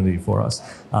opportunity for us.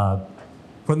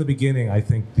 From the beginning, I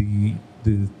think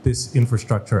this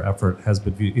infrastructure effort has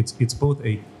been viewed. It's both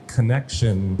a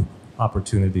connection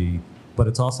opportunity, but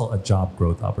it's also a job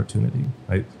growth opportunity.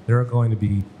 Right? There are going to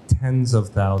be tens of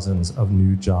thousands of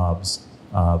new jobs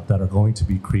that are going to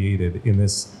be created in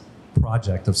this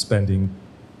project of spending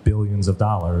billions of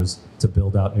dollars to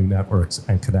build out new networks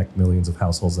and connect millions of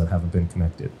households that haven't been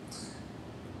connected.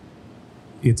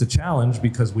 It's a challenge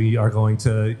because we are going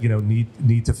to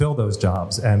need to fill those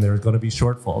jobs, and there's going to be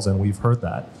shortfalls, and we've heard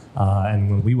that. And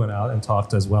when we went out and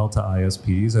talked as well to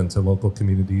ISPs and to local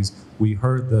communities, we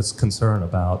heard this concern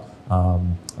about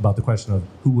the question of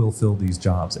who will fill these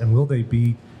jobs, and will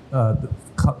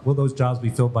those jobs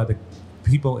be filled by the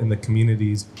people in the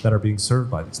communities that are being served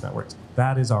by these networks?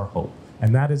 That is our hope.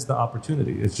 And that is the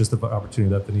opportunity. It's just the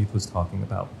opportunity that Veneeth was talking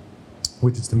about,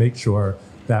 which is to make sure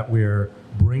that we're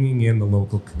bringing in the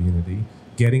local community,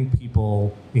 getting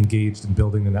people engaged in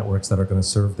building the networks that are going to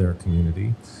serve their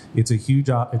community. It's a huge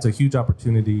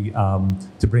opportunity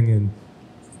to bring in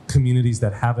communities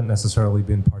that haven't necessarily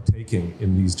been partaking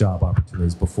in these job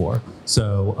opportunities before.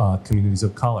 So communities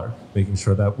of color, making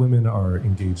sure that women are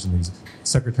engaged in these.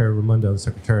 Secretary Raimondo, the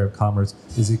Secretary of Commerce,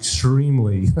 is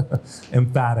extremely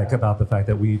emphatic about the fact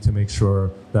that we need to make sure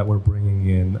that we're bringing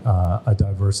in a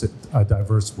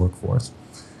diverse workforce.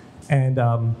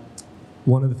 And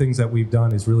one of the things that we've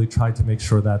done is really tried to make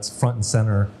sure that's front and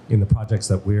center in the projects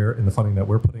that in the funding that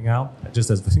we're putting out. Just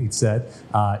as Veneeth said,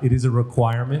 it is a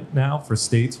requirement now for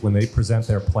states when they present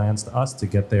their plans to us to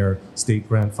get their state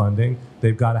grant funding,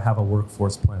 they've got to have a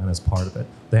workforce plan as part of it.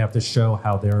 They have to show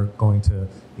how they're going to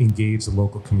engage the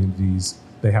local communities.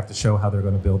 They have to show how they're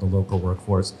going to build a local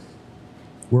workforce.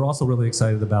 We're also really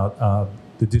excited about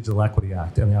the Digital Equity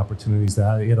Act and the opportunities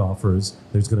that it offers.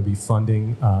 There's going to be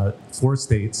funding for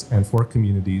states and for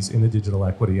communities in the Digital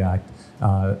Equity Act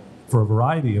for a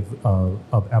variety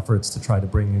of efforts to try to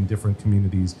bring in different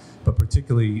communities, but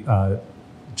particularly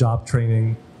job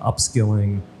training,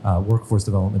 upskilling, workforce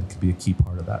development could be a key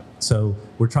part of that. So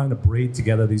we're trying to braid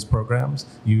together these programs,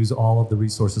 use all of the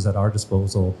resources at our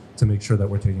disposal to make sure that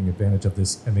we're taking advantage of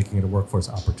this and making it a workforce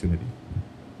opportunity.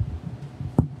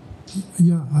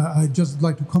 Yeah, I'd just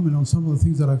like to comment on some of the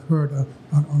things that I've heard,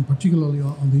 particularly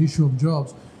on the issue of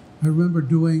jobs. I remember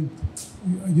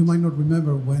you might not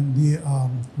remember, when the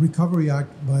Recovery Act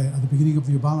at the beginning of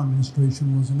the Obama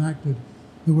administration was enacted,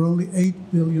 there were only $8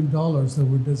 billion that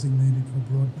were designated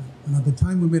for broadband. And at the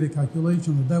time we made a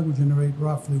calculation that would generate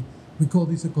roughly, we call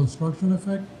this a construction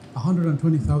effect,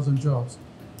 120,000 jobs.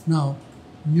 Now,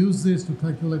 use this to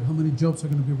calculate how many jobs are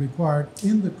going to be required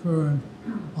in the current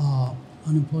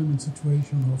unemployment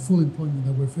situation or full employment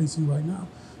that we're facing right now.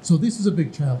 So this is a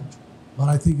big challenge, but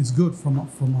I think it's good from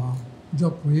a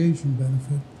job creation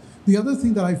benefit. The other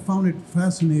thing that I found it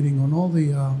fascinating on all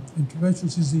the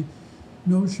interventions is the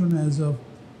notion as of,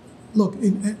 look,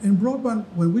 in broadband,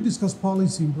 when we discuss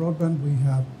policy in broadband, we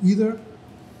have either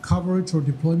coverage or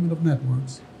deployment of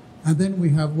networks, and then we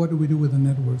have what do we do with the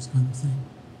networks kind of thing.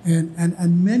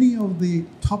 And many of the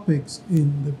topics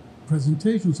in the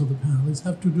presentations of the panelists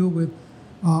have to do with,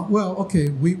 well, okay,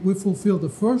 we fulfilled the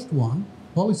first one,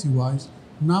 policy-wise.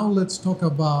 Now let's talk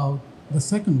about the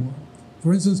second one.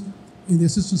 For instance, the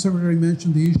Assistant Secretary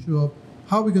mentioned the issue of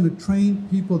how we're going to train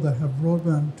people that have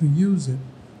broadband to use it.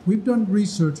 We've done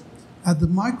research at the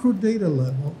microdata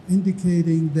level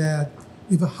indicating that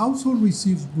if a household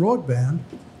receives broadband,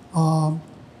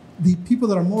 the people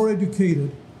that are more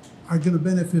educated are going to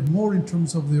benefit more in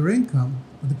terms of their income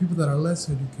than the people that are less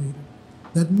educated.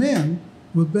 That men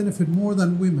will benefit more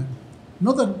than women.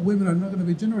 Not that women are not going to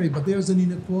be generated, but there's an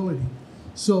inequality.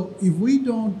 So if we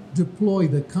don't deploy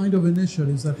the kind of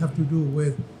initiatives that have to do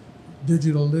with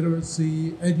digital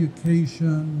literacy,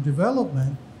 education,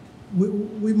 development,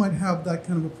 we might have that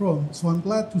kind of a problem. So I'm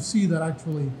glad to see that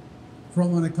actually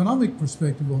from an economic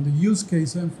perspective on the use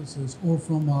case emphasis or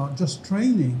from just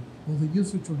training or the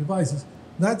usage of devices,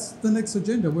 that's the next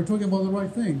agenda. We're talking about the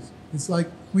right things. It's like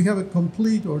we have a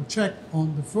complete or check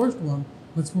on the first one.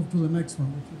 Let's move to the next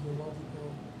one, which is a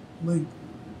logical link.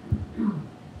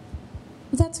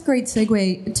 Well, that's a great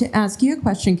segue to ask you a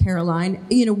question, Caroline.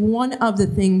 You know, one of the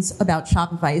things about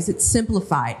Shopify is it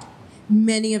simplified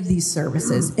many of these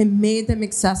services and made them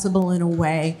accessible in a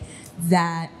way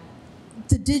that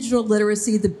the digital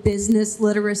literacy, the business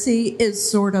literacy is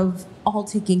sort of all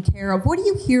taken care of. What do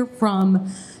you hear from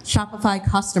Shopify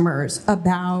customers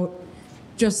about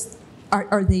just,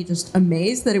 are they just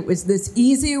amazed that it was this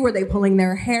easy? Were they pulling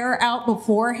their hair out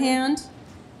beforehand?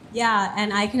 Yeah,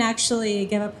 and I can actually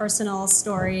give a personal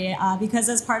story because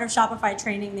as part of Shopify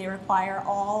training, they require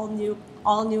all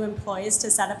new employees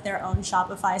to set up their own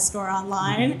Shopify store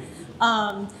online.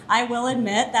 I will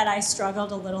admit that I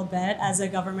struggled a little bit as a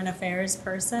government affairs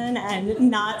person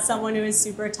and not someone who is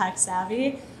super tech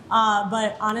savvy.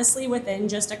 But honestly, within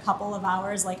just a couple of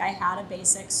hours, like I had a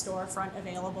basic storefront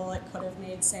available. It could have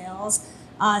made sales.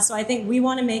 So I think we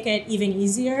want to make it even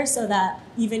easier so that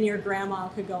even your grandma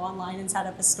could go online and set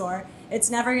up a store.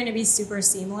 It's never going to be super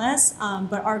seamless,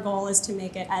 but our goal is to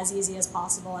make it as easy as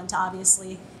possible and to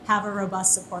obviously have a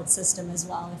robust support system as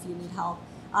well if you need help.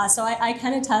 So I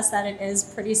can attest that it is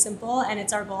pretty simple, and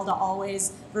it's our goal to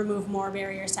always remove more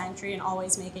barriers to entry and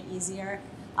always make it easier.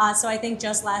 So I think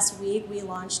just last week we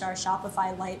launched our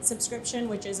Shopify Lite subscription,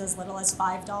 which is as little as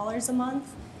 $5 a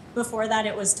month. Before that,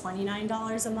 it was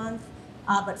 $29 a month.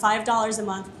 But $5 a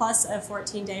month plus a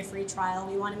 14-day free trial.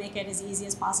 We want to make it as easy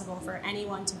as possible for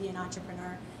anyone to be an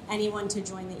entrepreneur, anyone to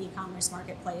join the e-commerce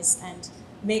marketplace and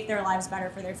make their lives better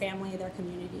for their family, their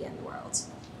community, and the world.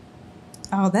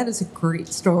 Oh, that is a great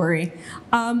story.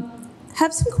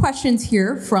 Have some questions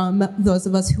here from those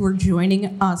of us who are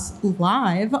joining us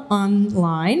live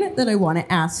online that I want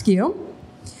to ask you.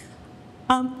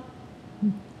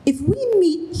 If we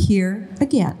meet here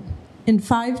again in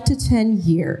 5 to 10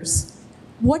 years,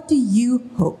 what do you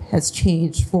hope has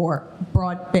changed for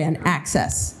broadband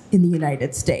access in the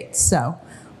United States? So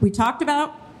we talked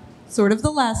about sort of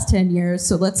the last 10 years,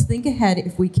 so let's think ahead.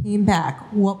 If we came back,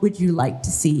 what would you like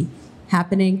to see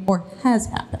happening or has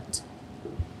happened?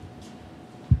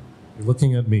 You're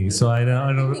looking at me, so I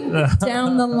don't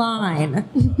Down the line.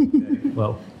 Okay,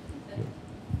 well,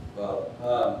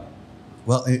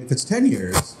 Well, if it's 10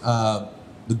 years,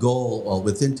 the goal, well,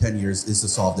 within 10 years, is to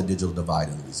solve the digital divide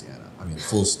in Louisiana. I mean,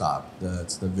 full stop.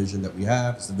 It's the vision that we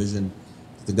have. It's the vision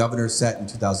that the governor set in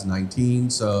 2019.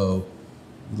 So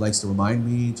he likes to remind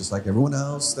me, just like everyone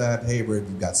else, that, hey,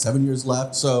 we've got 7 years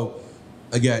left. So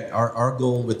again, our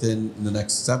goal within the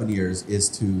next 7 years is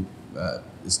to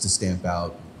stamp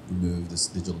out, remove this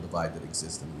digital divide that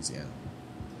exists in Louisiana.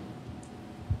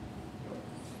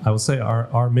 I will say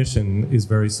our mission is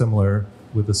very similar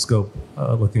with the scope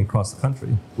looking across the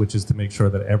country, which is to make sure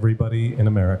that everybody in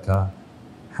America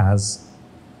has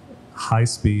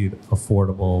high-speed,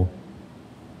 affordable,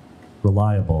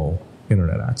 reliable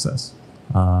internet access.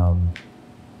 And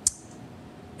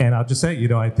I'll just say,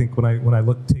 I think when I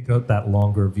take out that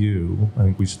longer view, I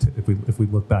think we should, if we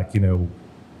look back,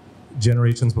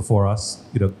 generations before us,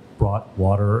 brought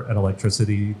water and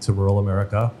electricity to rural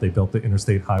America. They built the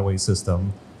interstate highway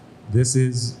system. This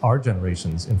is our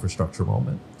generation's infrastructure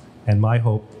moment. And my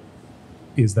hope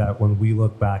is that when we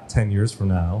look back 10 years from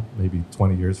now, maybe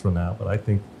 20 years from now, but I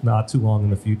think not too long in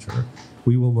the future,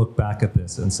 we will look back at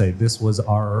this and say, this was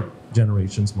our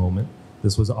generation's moment.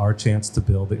 This was our chance to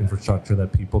build the infrastructure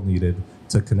that people needed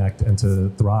to connect and to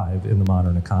thrive in the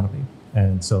modern economy.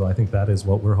 And so I think that is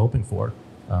what we're hoping for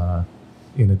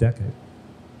in a decade.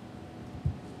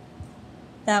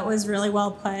 That was really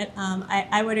well put.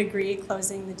 I would agree,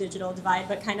 closing the digital divide,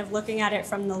 but kind of looking at it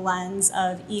from the lens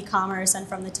of e-commerce and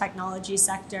from the technology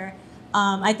sector.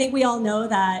 I think we all know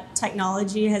that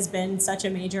technology has been such a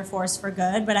major force for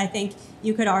good, but I think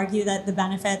you could argue that the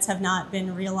benefits have not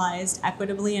been realized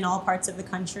equitably in all parts of the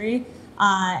country.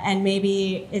 And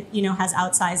maybe it has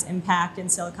outsized impact in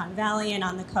Silicon Valley and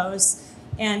on the coast.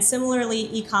 And similarly,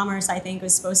 e-commerce, I think,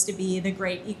 was supposed to be the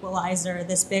great equalizer,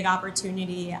 this big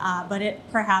opportunity, but it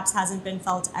perhaps hasn't been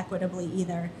felt equitably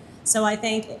either. So I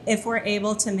think if we're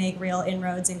able to make real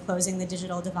inroads in closing the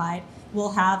digital divide,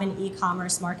 we'll have an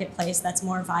e-commerce marketplace that's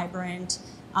more vibrant,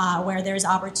 where there's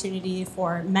opportunity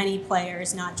for many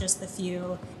players, not just the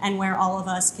few, and where all of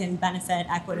us can benefit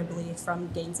equitably from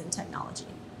gains in technology.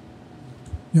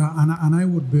 Yeah, and I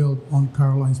would build on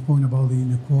Caroline's point about the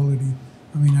inequality.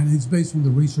 I mean, and it's based on the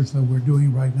research that we're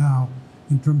doing right now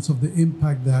in terms of the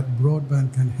impact that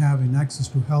broadband can have in access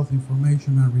to health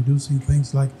information and reducing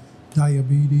things like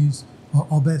diabetes,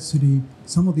 obesity,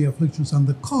 some of the afflictions, and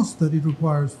the cost that it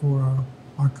requires for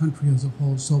our country as a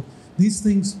whole. So these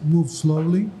things move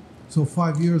slowly. So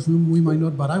 5 years, we might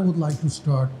not, but I would like to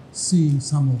start seeing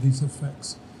some of these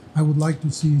effects. I would like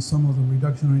to see some of the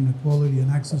reduction in inequality and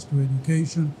access to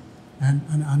education and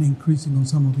increasing on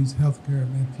some of these healthcare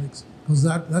metrics. Because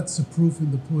that's the proof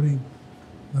in the pudding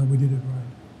that we did it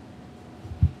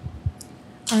right.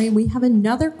 All right, we have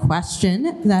another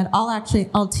question that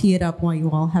I'll tee it up while you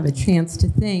all have a chance to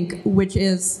think, which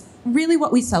is really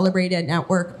what we celebrate at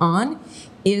Network On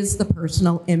is the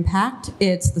personal impact.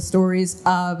 It's the stories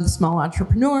of the small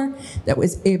entrepreneur that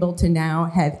was able to now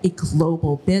have a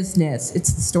global business.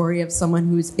 It's the story of someone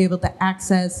who's able to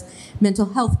access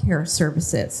mental health care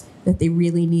services that they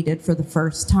really needed for the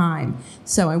first time.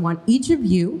 So I want each of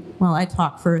you, while I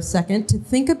talk for a second, to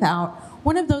think about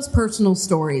one of those personal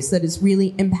stories that has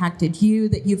really impacted you,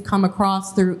 that you've come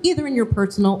across through either in your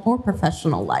personal or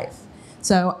professional life.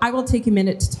 So I will take a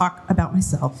minute to talk about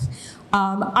myself.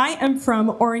 I am from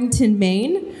Orrington,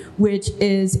 Maine, which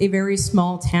is a very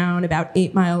small town about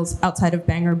 8 miles outside of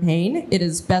Bangor, Maine. It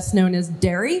is best known as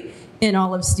Derry in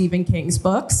all of Stephen King's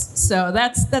books. So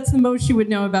that's the most you would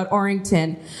know about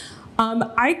Orrington.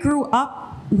 I grew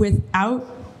up without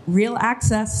real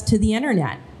access to the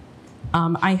internet.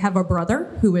 I have a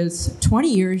brother who is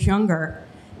 20 years younger,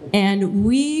 and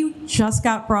we just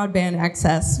got broadband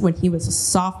access when he was a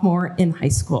sophomore in high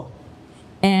school.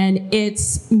 And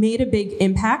it's made a big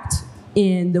impact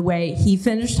in the way he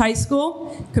finished high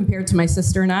school compared to my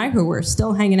sister and I, who were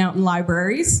still hanging out in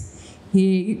libraries.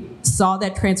 He saw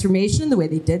that transformation, the way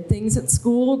they did things at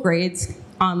school, grades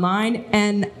online.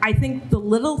 And I think the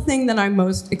little thing that I'm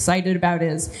most excited about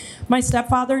is my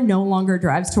stepfather no longer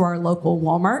drives to our local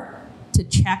Walmart. to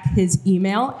check his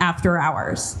email after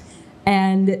hours.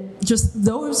 And just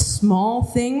those small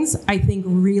things, I think,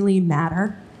 really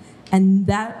matter. And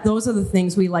those are the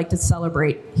things we like to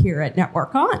celebrate here at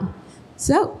Network On.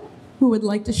 So, who would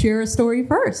like to share a story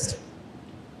first?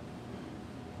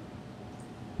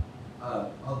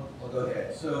 I'll go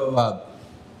ahead. So,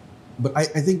 but I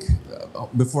think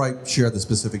before I share the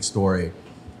specific story,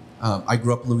 I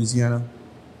grew up in Louisiana,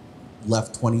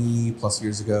 left 20 plus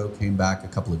years ago, came back a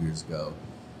couple of years ago.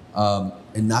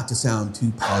 And not to sound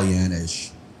too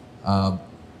Pollyannish,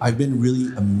 I've been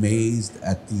really amazed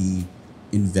at the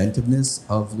inventiveness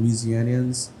of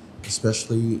Louisianians,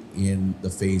 especially in the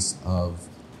face of,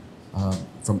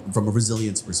 from a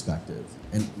resilience perspective.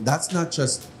 And that's not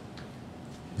just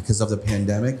because of the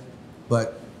pandemic,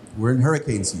 but we're in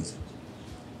hurricane season.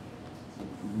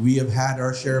 We have had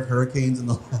our share of hurricanes in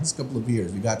the last couple of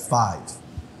years. We got 5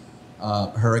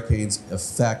 hurricanes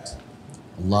affect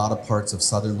a lot of parts of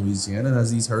southern Louisiana. And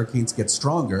as these hurricanes get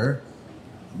stronger,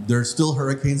 there's still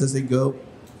hurricanes as they go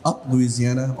up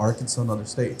Louisiana, Arkansas, and other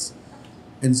states.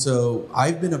 And so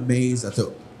I've been amazed at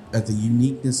the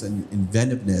uniqueness and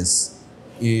inventiveness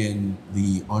in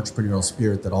the entrepreneurial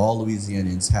spirit that all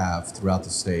Louisianians have throughout the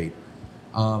state.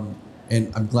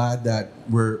 And I'm glad that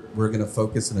we're going to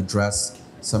focus and address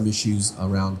some issues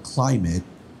around climate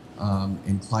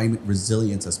and climate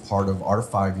resilience as part of our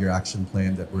 5-year action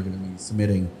plan that we're going to be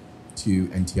submitting to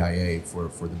NTIA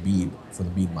for the BEAD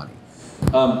money.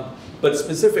 But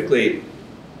specifically,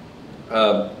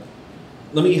 let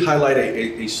me highlight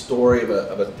a story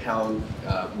of a town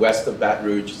west of Baton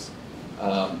Rouge,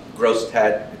 Gross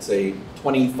Tet. It's a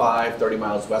 25, 30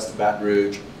 miles west of Baton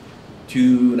Rouge,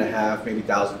 2.5, maybe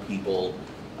 1,000 people.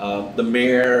 The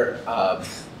mayor,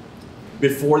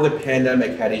 before the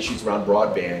pandemic, had issues around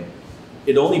broadband.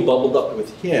 It only bubbled up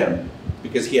with him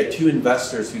because he had 2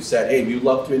 investors who said, hey, we would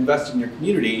love to invest in your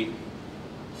community,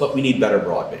 but we need better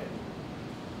broadband.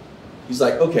 He's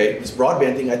like, okay, this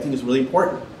broadband thing I think is really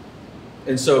important.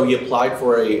 And so he applied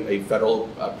for a federal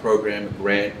program, a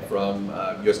grant from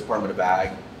U.S. Department of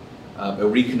Ag, a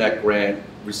Reconnect grant,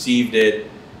 received it,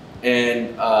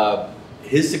 and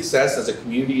his success as a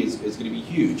community is going to be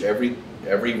huge.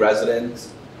 Every resident,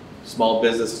 small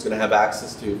business is going to have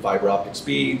access to fiber optic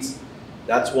speeds.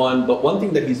 That's one. But one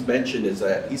thing that he's mentioned is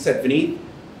that he said, Veneeth,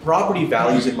 property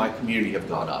values in my community have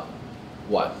gone up.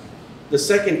 One. The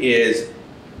second is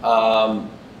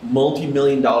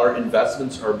multi-million-dollar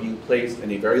investments are being placed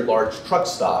in a very large truck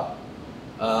stop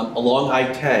along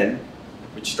I-10,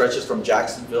 which stretches from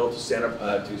Jacksonville to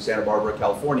Santa Barbara,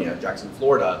 California, Jackson,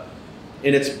 Florida.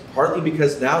 And it's partly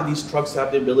because now these trucks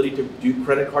have the ability to do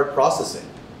credit card processing,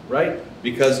 right?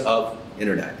 Because of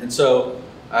internet. And so,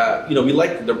 there are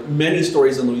many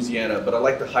stories in Louisiana, but I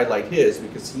like to highlight his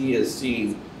because he has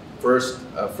seen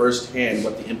firsthand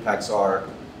what the impacts are,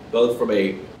 both from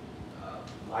a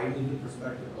livelihood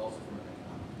perspective, but also from an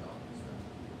economic development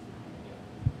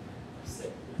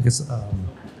perspective. I guess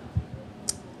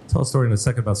tell a story in a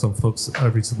second about some folks I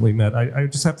recently met. I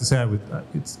just have to say,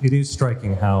 it is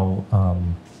striking how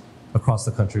across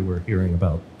the country we're hearing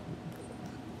about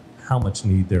how much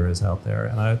need there is out there.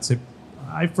 And I'd say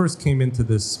I first came into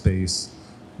this space,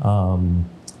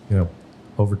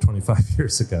 over 25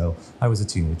 years ago. I was a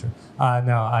teenager.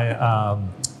 I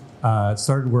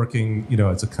started working,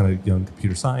 as a kind of young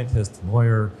computer scientist and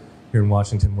lawyer here in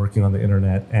Washington, working on the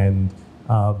internet. And,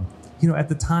 at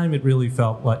the time, it really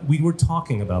felt like we were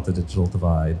talking about the digital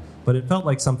divide, but it felt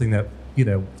like something that,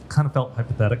 kind of felt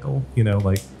hypothetical.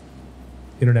 Like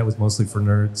internet was mostly for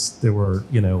nerds. There were,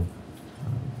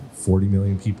 40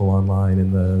 million people online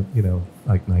in the,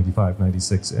 like 95,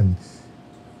 96. And,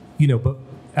 but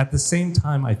at the same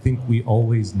time, I think we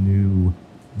always knew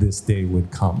this day would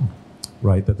come.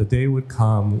 Right, that the day would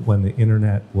come when the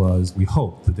internet we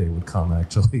hoped the day would come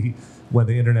actually, when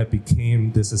the internet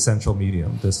became this essential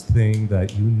medium, this thing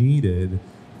that you needed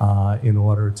in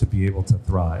order to be able to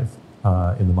thrive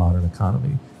in the modern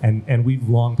economy. And we've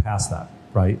long passed that,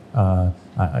 right?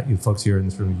 You folks here in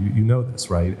this room, you know this,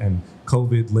 right? And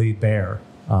COVID laid bare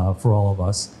for all of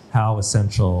us how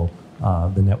essential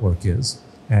the network is.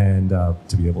 And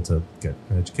to be able to get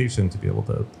an education, to be able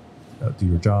to do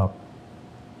your job,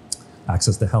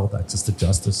 access to health, access to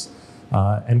justice.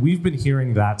 And we've been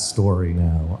hearing that story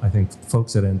now. I think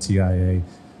folks at NTIA,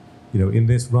 in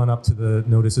this run up to the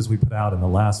notices we put out in the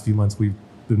last few months, we've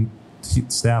been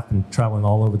staff and traveling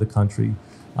all over the country,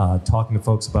 talking to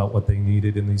folks about what they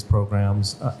needed in these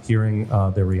programs, hearing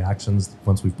their reactions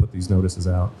once we put these notices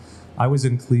out. I was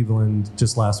in Cleveland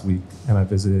just last week, and I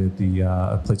visited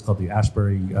a place called the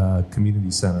Ashbury Community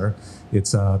Center.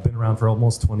 It's been around for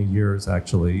almost 20 years,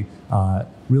 actually,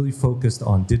 really focused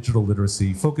on digital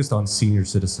literacy, focused on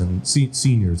seniors,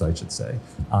 I should say.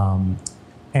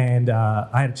 And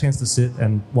I had a chance to sit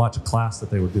and watch a class that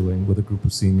they were doing with a group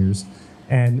of seniors.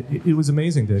 And it was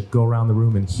amazing to go around the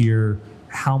room and hear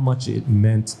how much it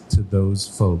meant to those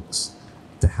folks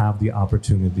to have the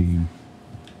opportunity,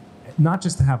 not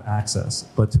just to have access,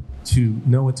 but to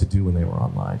know what to do when they were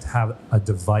online, to have a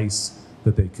device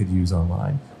that they could use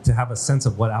online, to have a sense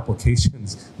of what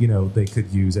applications they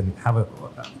could use and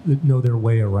know their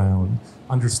way around,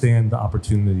 understand the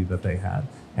opportunity that they had.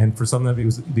 And for some of them, it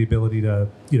was the ability to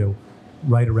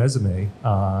write a resume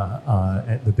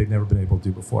that they'd never been able to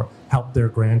do before, help their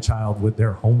grandchild with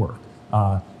their homework,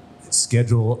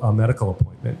 schedule a medical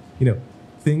appointment,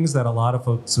 things that a lot of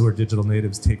folks who are digital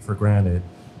natives take for granted.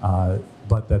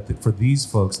 But for these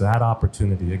folks, that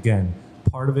opportunity, again,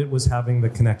 part of it was having the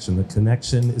connection. The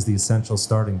connection is the essential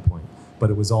starting point, but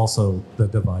it was also the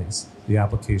device, the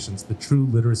applications, the true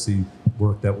literacy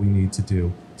work that we need to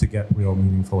do to get real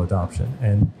meaningful adoption.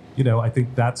 And I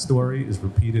think that story is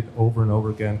repeated over and over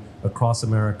again across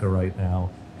America right now,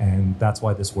 and that's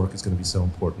why this work is going to be so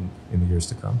important in the years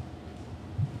to come.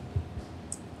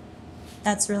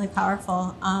 That's really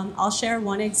powerful. I'll share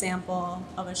one example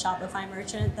of a Shopify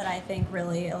merchant that I think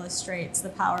really illustrates the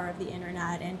power of the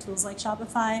internet and tools like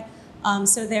Shopify.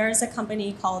 So there's a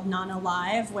company called Nana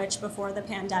Live, which before the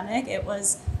pandemic, it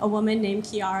was a woman named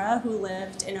Chiara who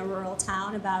lived in a rural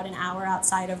town about an hour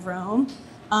outside of Rome.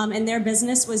 And their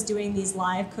business was doing these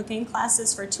live cooking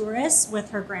classes for tourists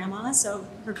with her grandma. So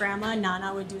her grandma,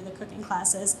 Nana, would do the cooking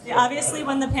classes. Obviously,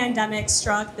 when the pandemic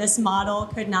struck, this model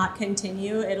could not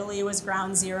continue. Italy was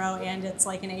ground zero, and it's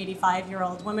like an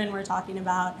 85-year-old woman we're talking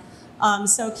about.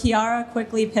 So Chiara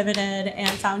quickly pivoted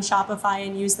and found Shopify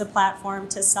and used the platform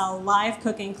to sell live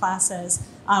cooking classes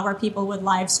where people would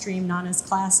live stream Nana's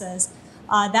classes.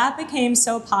 That became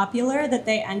so popular that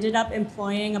they ended up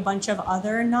employing a bunch of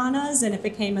other nanas, and it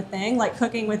became a thing, like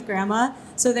cooking with grandma.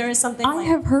 So there is something I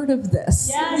have heard of this.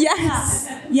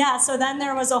 Yes. Yeah, so then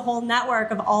there was a whole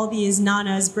network of all these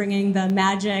nanas bringing the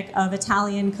magic of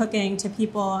Italian cooking to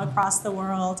people across the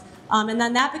world. And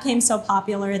then that became so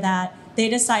popular that they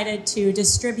decided to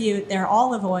distribute their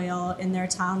olive oil in their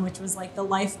town, which was like the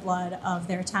lifeblood of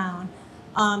their town.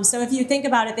 So if you think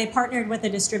about it, they partnered with a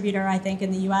distributor, I think,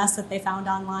 in the U.S. that they found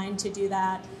online to do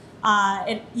that.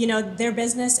 Their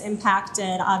business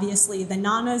impacted, obviously, the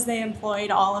nanas they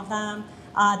employed, all of them,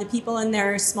 the people in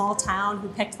their small town who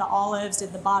picked the olives,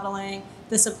 did the bottling,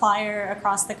 the supplier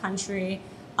across the country.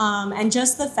 And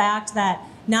just the fact that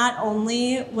not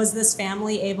only was this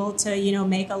family able to,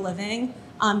 make a living,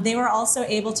 they were also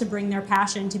able to bring their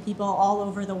passion to people all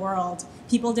over the world.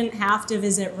 People didn't have to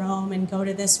visit Rome and go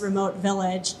to this remote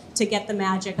village to get the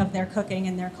magic of their cooking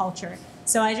and their culture.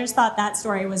 So I just thought that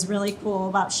story was really cool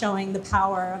about showing the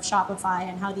power of Shopify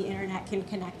and how the internet can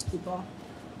connect people.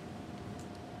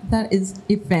 That is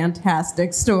a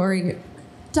fantastic story.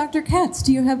 Dr. Katz,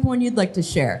 do you have one you'd like to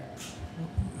share?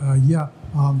 You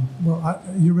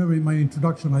remember in my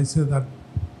introduction I said that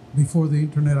before the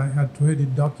internet I had to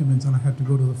edit documents and I had to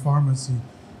go to the pharmacy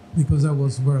because that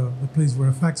was the place where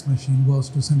a fax machine was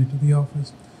to send it to the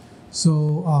office.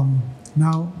 So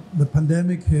now the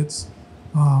pandemic hits,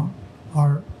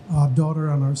 our daughter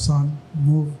and our son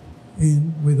move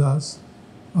in with us.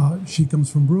 She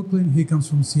comes from Brooklyn, he comes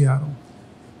from Seattle.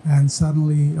 And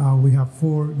suddenly we have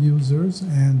 4 users,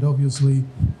 and obviously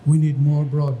we need more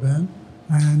broadband.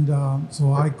 And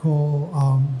so I call,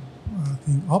 I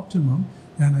think, Optimum,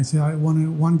 and I say, I want a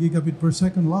 1 gigabit per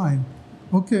second line.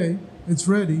 Okay, it's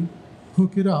ready,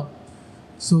 hook it up.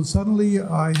 So suddenly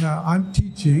I'm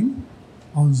teaching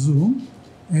on Zoom,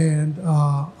 and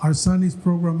our son is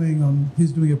programming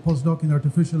he's doing a postdoc in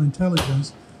artificial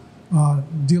intelligence,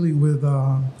 dealing with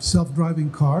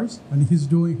self-driving cars, and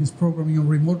he's programming on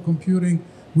remote computing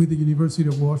with the University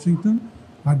of Washington.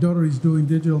 Our daughter is doing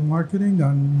digital marketing,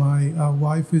 and my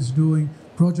wife is doing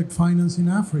project finance in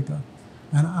Africa.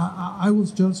 And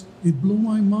it blew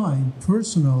my mind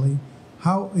personally,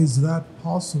 how is that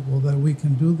possible that we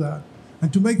can do that?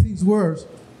 And to make things worse,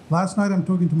 last night I'm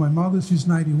talking to my mother, she's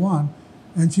 91,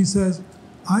 and she says,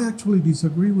 I actually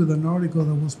disagree with an article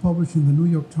that was published in the New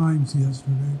York Times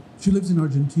yesterday. She lives in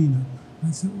Argentina.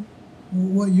 I said, well,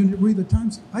 what, you read the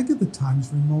Times? I get the Times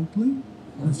remotely.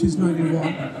 And she's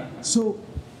 91. So,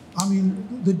 I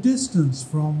mean, the distance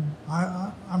from,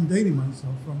 I'm dating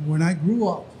myself, from when I grew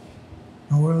up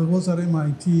And while I was at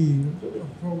MIT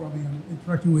programming and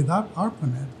interacting with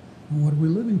ARPANET, and what we're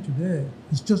living today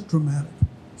is just dramatic.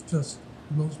 It just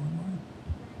blows my mind.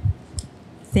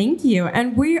 Thank you.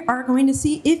 And we are going to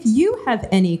see if you have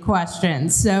any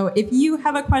questions. So if you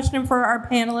have a question for our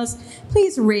panelists,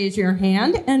 please raise your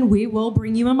hand and we will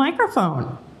bring you a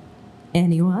microphone.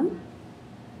 Anyone?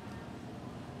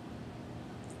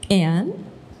 Anne?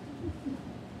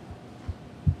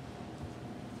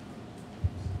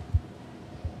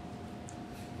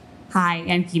 Hi,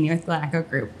 Ann Keeney with Glen Echo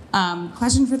Group.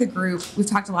 Question for the group. We've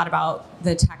talked a lot about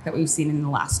the tech that we've seen in the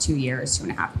last 2 years,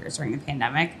 2.5 years during the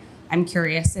pandemic. I'm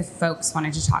curious if folks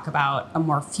wanted to talk about a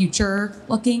more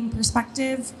future-looking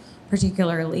perspective,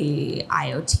 particularly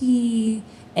IoT,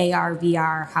 AR,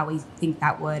 VR, how we think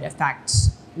that would affect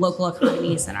local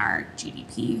economies and our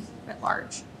GDP at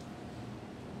large.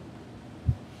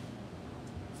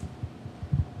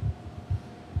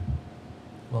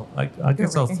 Well, I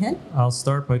guess I'll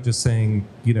start by just saying,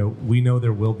 we know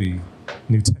there will be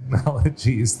new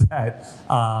technologies that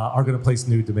are going to place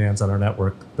new demands on our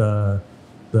network. The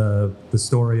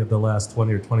story of the last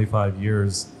 20 or 25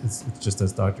 years is just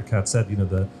as Dr. Katz said,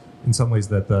 in some ways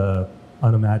that the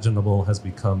unimaginable has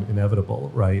become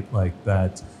inevitable, right? Like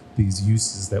that these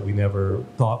uses that we never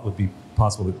thought would be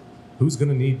possible. Who's going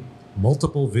to need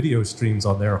multiple video streams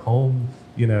on their home,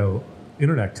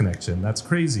 internet connection? That's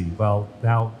crazy. Well,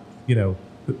 now,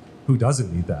 who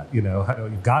doesn't need that? You've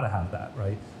got to have that,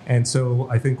 right? And so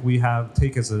I think we have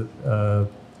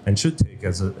and should take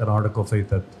as an article of faith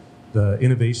that the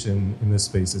innovation in this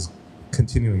space is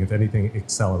continuing, if anything,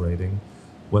 accelerating,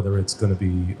 whether it's going to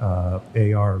be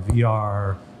AR,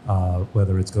 VR,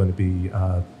 whether it's going to be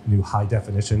new high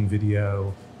definition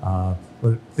video,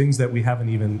 things that we haven't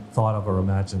even thought of or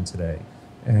imagined today.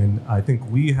 And I think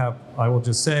I will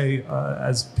just say,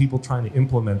 as people trying to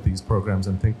implement these programs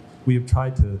we have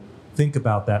tried to think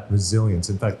about that resilience.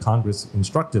 In fact, Congress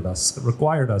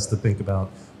required us to think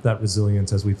about that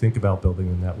resilience as we think about building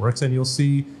the networks. And you'll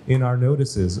see in our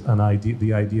notices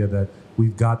the idea that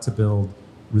we've got to build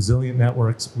resilient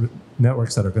networks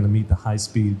that are going to meet the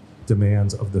high-speed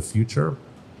demands of the future.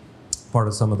 Part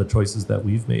of some of the choices that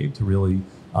we've made to really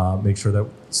make sure that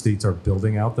states are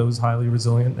building out those highly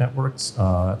resilient networks.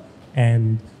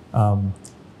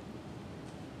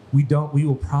 We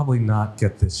will probably not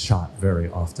get this shot very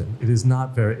often. It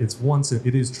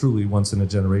is truly once in a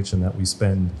generation that we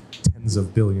spend tens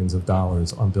of billions of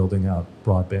dollars on building out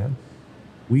broadband.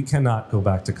 We cannot go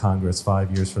back to Congress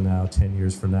 5 years from now, 10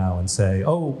 years from now and say,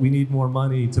 oh, we need more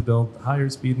money to build higher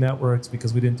speed networks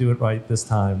because we didn't do it right this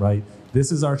time, right?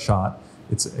 This is our shot.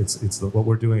 It's what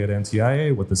we're doing at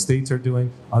NTIA, what the states are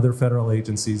doing, other federal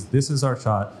agencies. This is our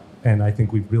shot. And I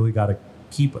think we've really got to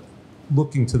keep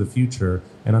looking to the future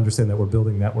and understand that we're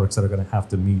building networks that are going to have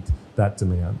to meet that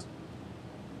demand.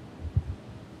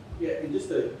 Yeah, and just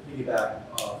to piggyback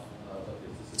off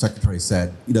what the Secretary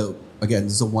said, again,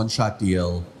 this is a one-shot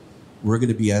deal. We're going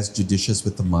to be as judicious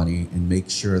with the money and make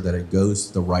sure that it goes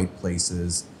to the right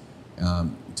places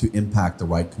to impact the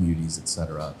right communities, et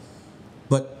cetera.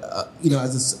 But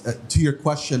to your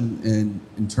question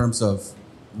in terms of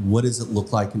what does it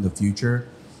look like in the future,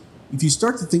 if you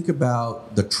start to think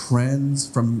about the trends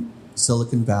from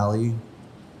Silicon Valley,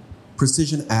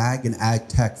 precision ag and ag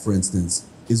tech, for instance,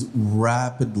 is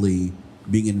rapidly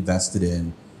being invested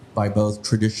in by both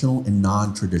traditional and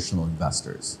non-traditional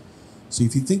investors. So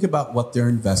if you think about what they're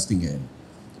investing in,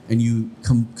 and you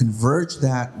converge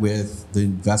that with the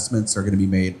investments that are going to be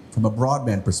made from a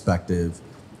broadband perspective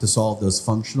to solve those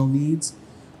functional needs,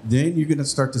 then you're going to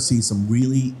start to see some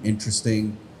really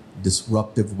interesting,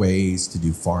 disruptive ways to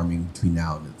do farming between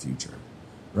now and the future,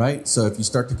 right? So if you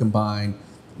start to combine,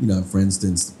 for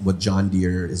instance, what John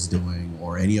Deere is doing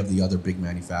or any of the other big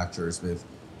manufacturers with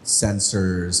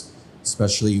sensors,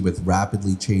 especially with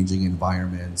rapidly changing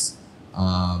environments,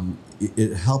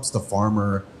 it helps the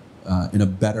farmer in a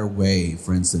better way,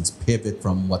 for instance, pivot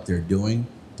from what they're doing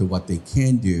to what they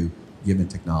can do given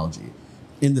technology.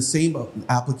 In the same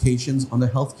applications on the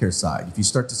healthcare side, if you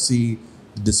start to see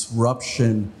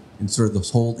disruption in sort of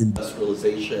this whole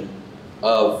industrialization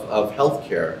of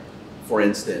healthcare, for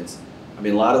instance,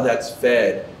 a lot of that's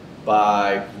fed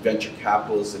by venture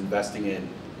capitalists investing in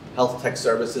health tech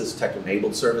services,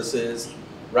 tech-enabled services,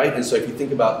 right? And so if you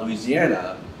think about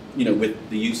Louisiana, with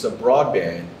the use of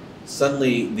broadband,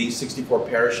 suddenly these 64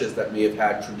 parishes that may have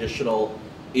had traditional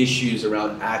issues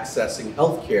around accessing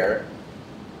healthcare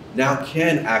now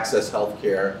can access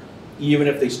healthcare even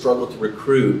if they struggle to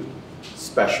recruit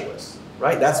specialists,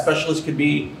 right? That specialist could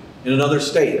be in another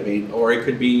state, or it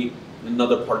could be in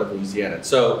another part of Louisiana.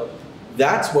 So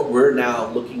that's what we're now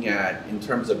looking at in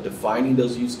terms of defining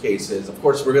those use cases. Of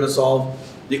course, we're going to solve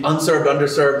the unserved,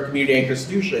 underserved community anchor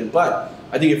institution, but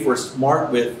I think if we're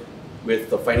smart with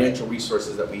the financial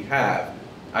resources that we have,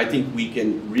 I think we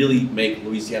can really make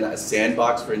Louisiana a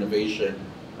sandbox for innovation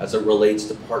as it relates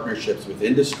to partnerships with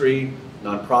industry,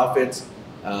 nonprofits,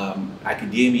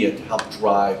 academia, to help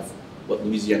drive what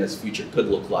Louisiana's future could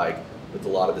look like with a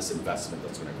lot of this investment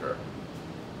that's going to occur.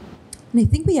 And I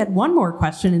think we had one more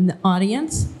question in the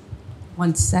audience.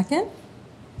 1 second.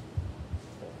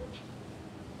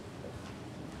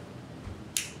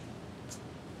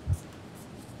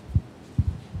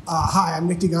 Hi, I'm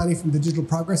Nick Degani from the Digital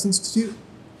Progress Institute.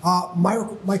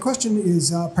 My question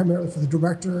is primarily for the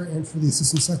director and for the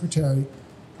assistant secretary.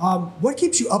 What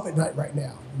keeps you up at night right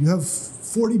now? You have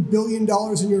 $40 billion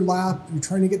in your lap. You're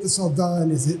trying to get this all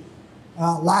done. Is it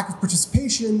lack of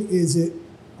participation? Is it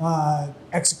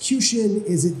execution?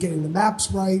 Is it getting the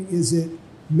maps right? Is it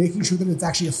making sure that it's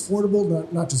actually affordable,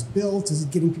 not just built? Is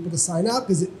it getting people to sign up?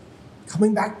 Is it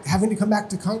having to come back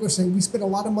to Congress saying, we spent a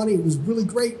lot of money, it was really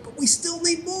great, but we still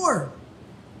need more?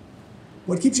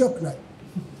 What keeps you up at night?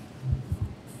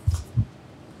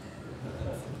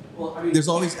 Well, I mean, there's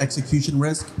always execution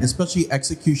risk, especially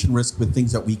execution risk with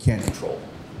things that we can't control.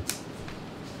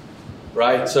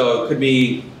 Right? So it could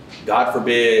be, God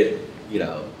forbid,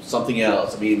 something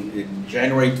else. I mean, in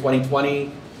January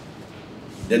 2020,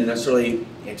 didn't necessarily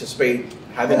anticipate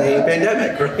having a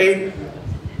pandemic, right?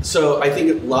 So I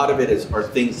think a lot of it are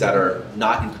things that are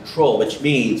not in control, which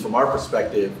means from our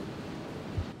perspective,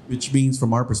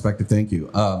 thank you.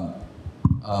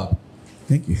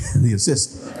 Thank you, the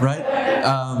assist, right?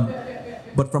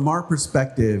 But from our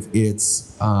perspective,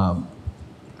 it's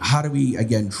how do we,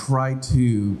 again, try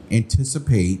to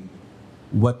anticipate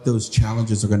what those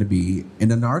challenges are going to be?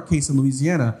 And in our case in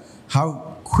Louisiana,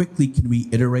 how quickly can we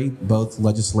iterate both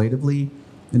legislatively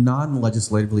and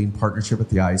non-legislatively in partnership with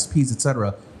the ISPs, et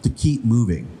cetera, to keep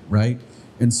moving, right?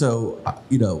 And so,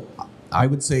 I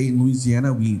would say in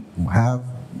Louisiana, we have,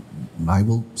 I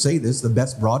will say this, the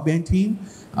best broadband team,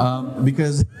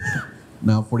 because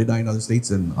now 49 other states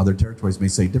and other territories may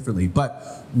say differently,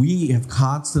 but we have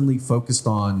constantly focused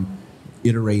on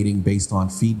iterating based on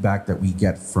feedback that we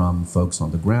get from folks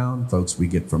on the ground, folks we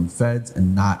get from feds,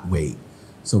 and not wait.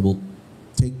 So we'll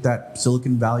take that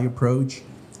Silicon Valley approach,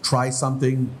 try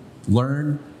something,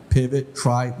 learn, pivot,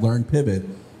 try, learn, pivot,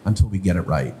 until we get it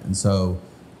right. And so,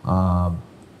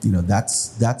 that's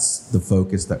the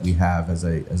focus that we have as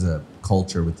a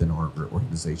culture within our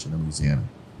organization in Louisiana.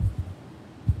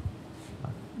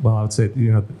 Well, I would say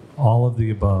all of the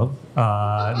above.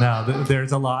 Now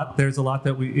there's a lot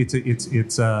that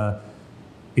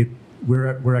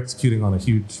we're executing on a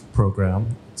huge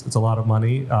program. It's a lot of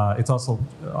money. It's also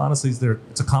honestly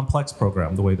it's a complex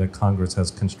program the way that Congress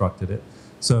has constructed it.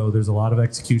 So there's a lot of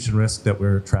execution risk that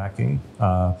we're tracking.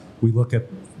 We look at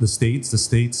the states. The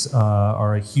states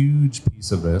are a huge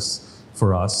piece of this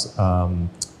for us.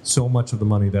 So much of the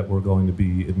money that we're going to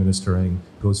be administering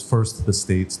goes first to the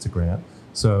states to grant.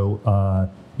 So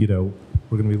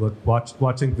we're going to be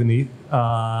watching Veneeth,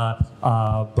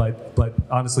 but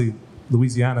honestly,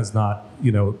 Louisiana is not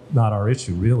our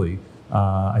issue really.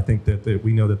 I think that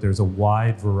we know that there's a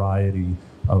wide variety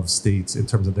of states in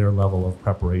terms of their level of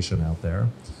preparation out there.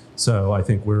 So I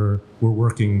think we're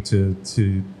working to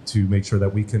make sure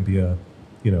that we can be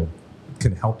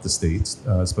can help the states,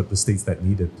 but the states that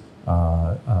need it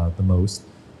the most.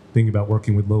 Thinking about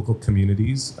working with local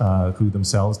communities who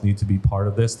themselves need to be part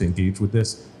of this, to engage with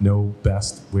this, know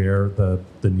best where the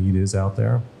need is out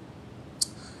there.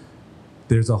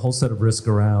 There's a whole set of risk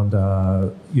around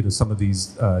some of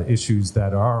these issues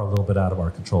that are a little bit out of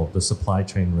our control, the supply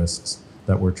chain risks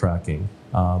that we're tracking.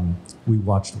 We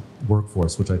watched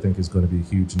workforce, which I think is going to be a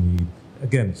huge need.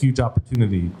 Again, huge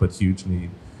opportunity, but huge need.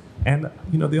 And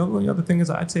the only other thing is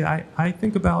I'd say I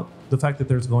think about the fact that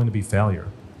there's going to be failure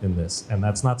in this, and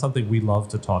that's not something we love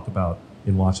to talk about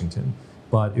in Washington.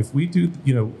 But if we do,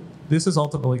 this is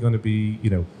ultimately going to be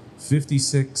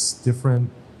 56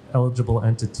 different eligible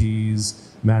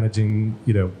entities managing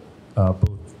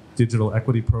both digital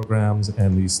equity programs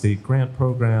and these state grant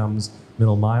programs,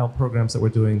 middle mile programs that we're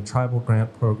doing, tribal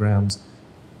grant programs.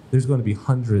 There's going to be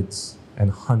hundreds and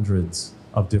hundreds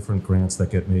of different grants that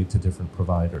get made to different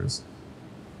providers.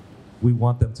 We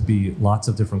want them to be lots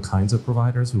of different kinds of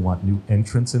providers. We want new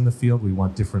entrants in the field. We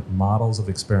want different models of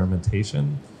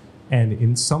experimentation. And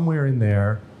in somewhere in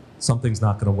there, something's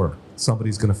not going to work.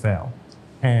 Somebody's going to fail.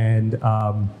 And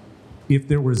if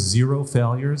there were 0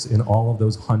 failures in all of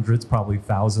those hundreds, probably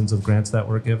thousands of grants that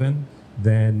were given,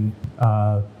 then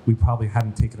we probably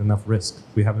hadn't taken enough risk.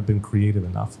 We haven't been creative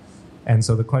enough. And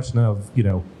so the question of,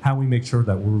 how we make sure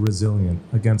that we're resilient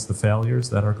against the failures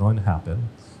that are going to happen,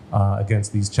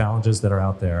 against these challenges that are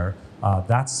out there,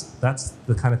 that's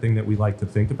the kind of thing that we like to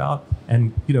think about.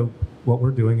 And, what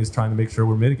we're doing is trying to make sure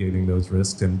we're mitigating those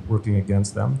risks and working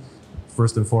against them.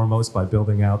 First and foremost, by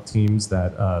building out teams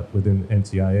that within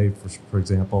NTIA, for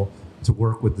example, to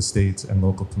work with the states and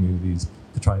local communities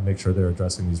to try and make sure they're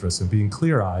addressing these risks and being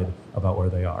clear-eyed about where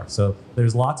they are. So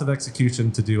there's lots of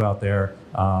execution to do out there,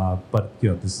 but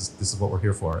this is what we're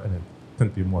here for, and it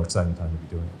couldn't be a more exciting time to be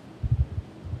doing it.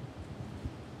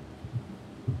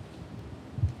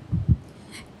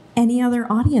 Any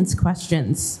other audience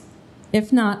questions?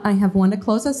 If not, I have one to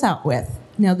close us out with.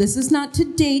 Now, this is not to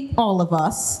date all of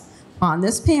us on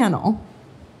this panel,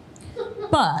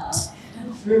 but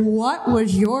what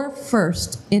was your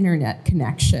first internet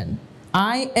connection?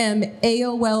 I am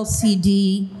AOL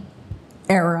CD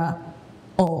era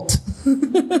old.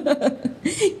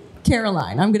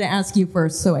 Caroline, I'm going to ask you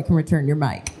first so I can return your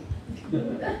mic.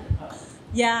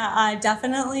 Yeah,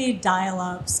 definitely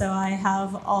dial-up. So I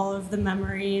have all of the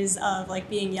memories of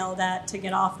being yelled at to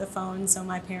get off the phone so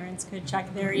my parents could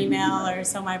check their email, or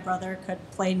so my brother could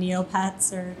play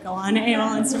Neopets or go on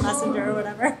AOL Instant Messenger or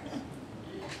whatever.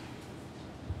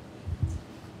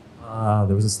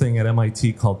 There was this thing at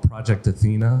MIT called Project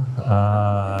Athena.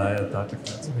 Dr.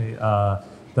 Katz,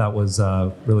 that was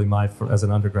really as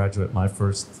an undergraduate, my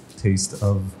first taste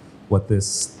of what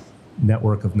this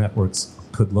network of networks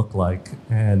could look like.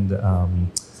 And,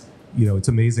 it's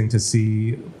amazing to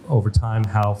see over time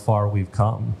how far we've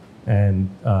come. And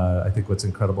I think what's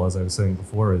incredible, as I was saying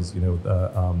before, is,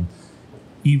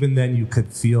 even then you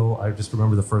could feel, I just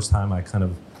remember the first time I kind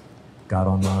of got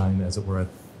online, as it were,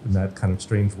 in that kind of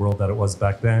strange world that it was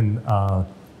back then,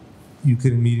 you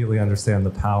could immediately understand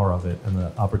the power of it and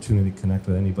the opportunity to connect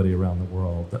with anybody around the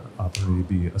world, the opportunity to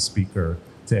be a speaker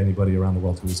to anybody around the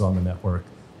world who was on the network.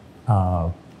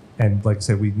 And like I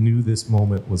said, we knew this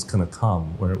moment was going to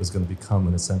come, where it was going to become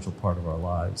an essential part of our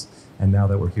lives. And now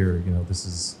that we're here,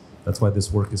 that's why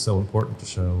this work is so important, to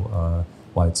show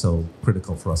why it's so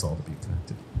critical for us all to be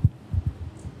connected.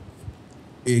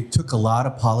 It took a lot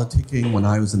of politicking when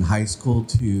I was in high school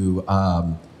to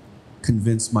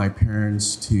convince my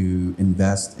parents to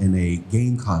invest in a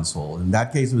game console. In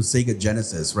that case, it was Sega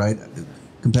Genesis, right?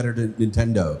 Competitor to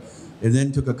Nintendo. It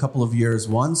then took a couple of years.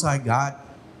 Once I got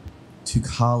to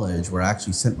college, where I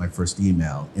actually sent my first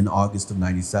email in August of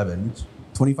 '97,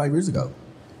 25 years ago.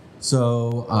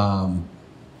 So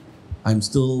I'm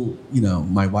still,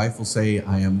 my wife will say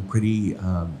I am pretty,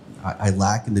 I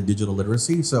lack in the digital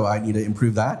literacy, so I need to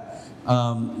improve that.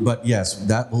 But yes,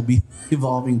 that will be an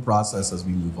evolving process as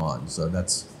we move on. So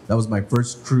that was my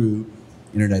first true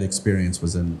internet experience,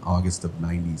 was in August of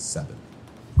 '97.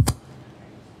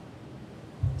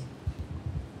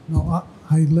 No,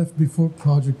 I left before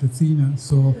Project Athena,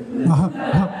 so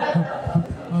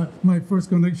my first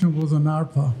connection was on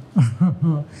ARPA.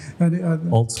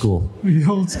 Old school.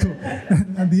 Old school.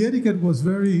 And the etiquette was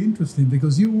very interesting,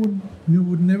 because you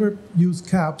would never use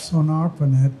caps on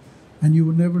ARPANET, and you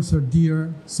would never say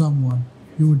 "dear someone."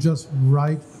 You would just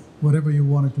write whatever you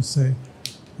wanted to say.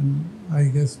 And I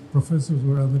guess professors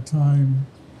were at the time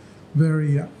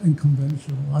very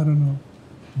unconventional. I don't know.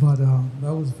 But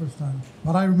that was the first time.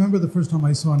 But I remember the first time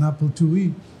I saw an Apple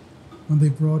IIe, when they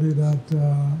brought it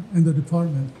in the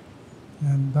department.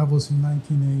 And that was in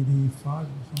 1985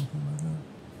 or something like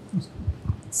that.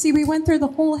 See, we went through the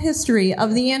whole history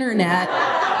of the internet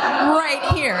right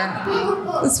here.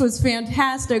 This was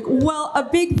fantastic. Well, a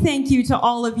big thank you to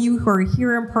all of you who are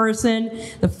here in person,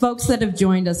 the folks that have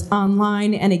joined us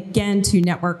online, and again to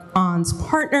Network On's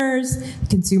partners, the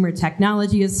Consumer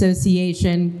Technology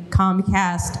Association,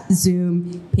 Comcast,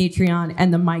 Zoom, Patreon,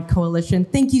 and the Mike Coalition.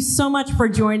 Thank you so much for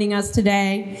joining us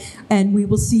today, and we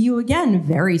will see you again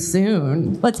very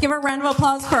soon. Let's give a round of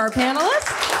applause for our panelists.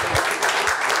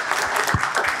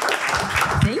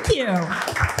 Thank you.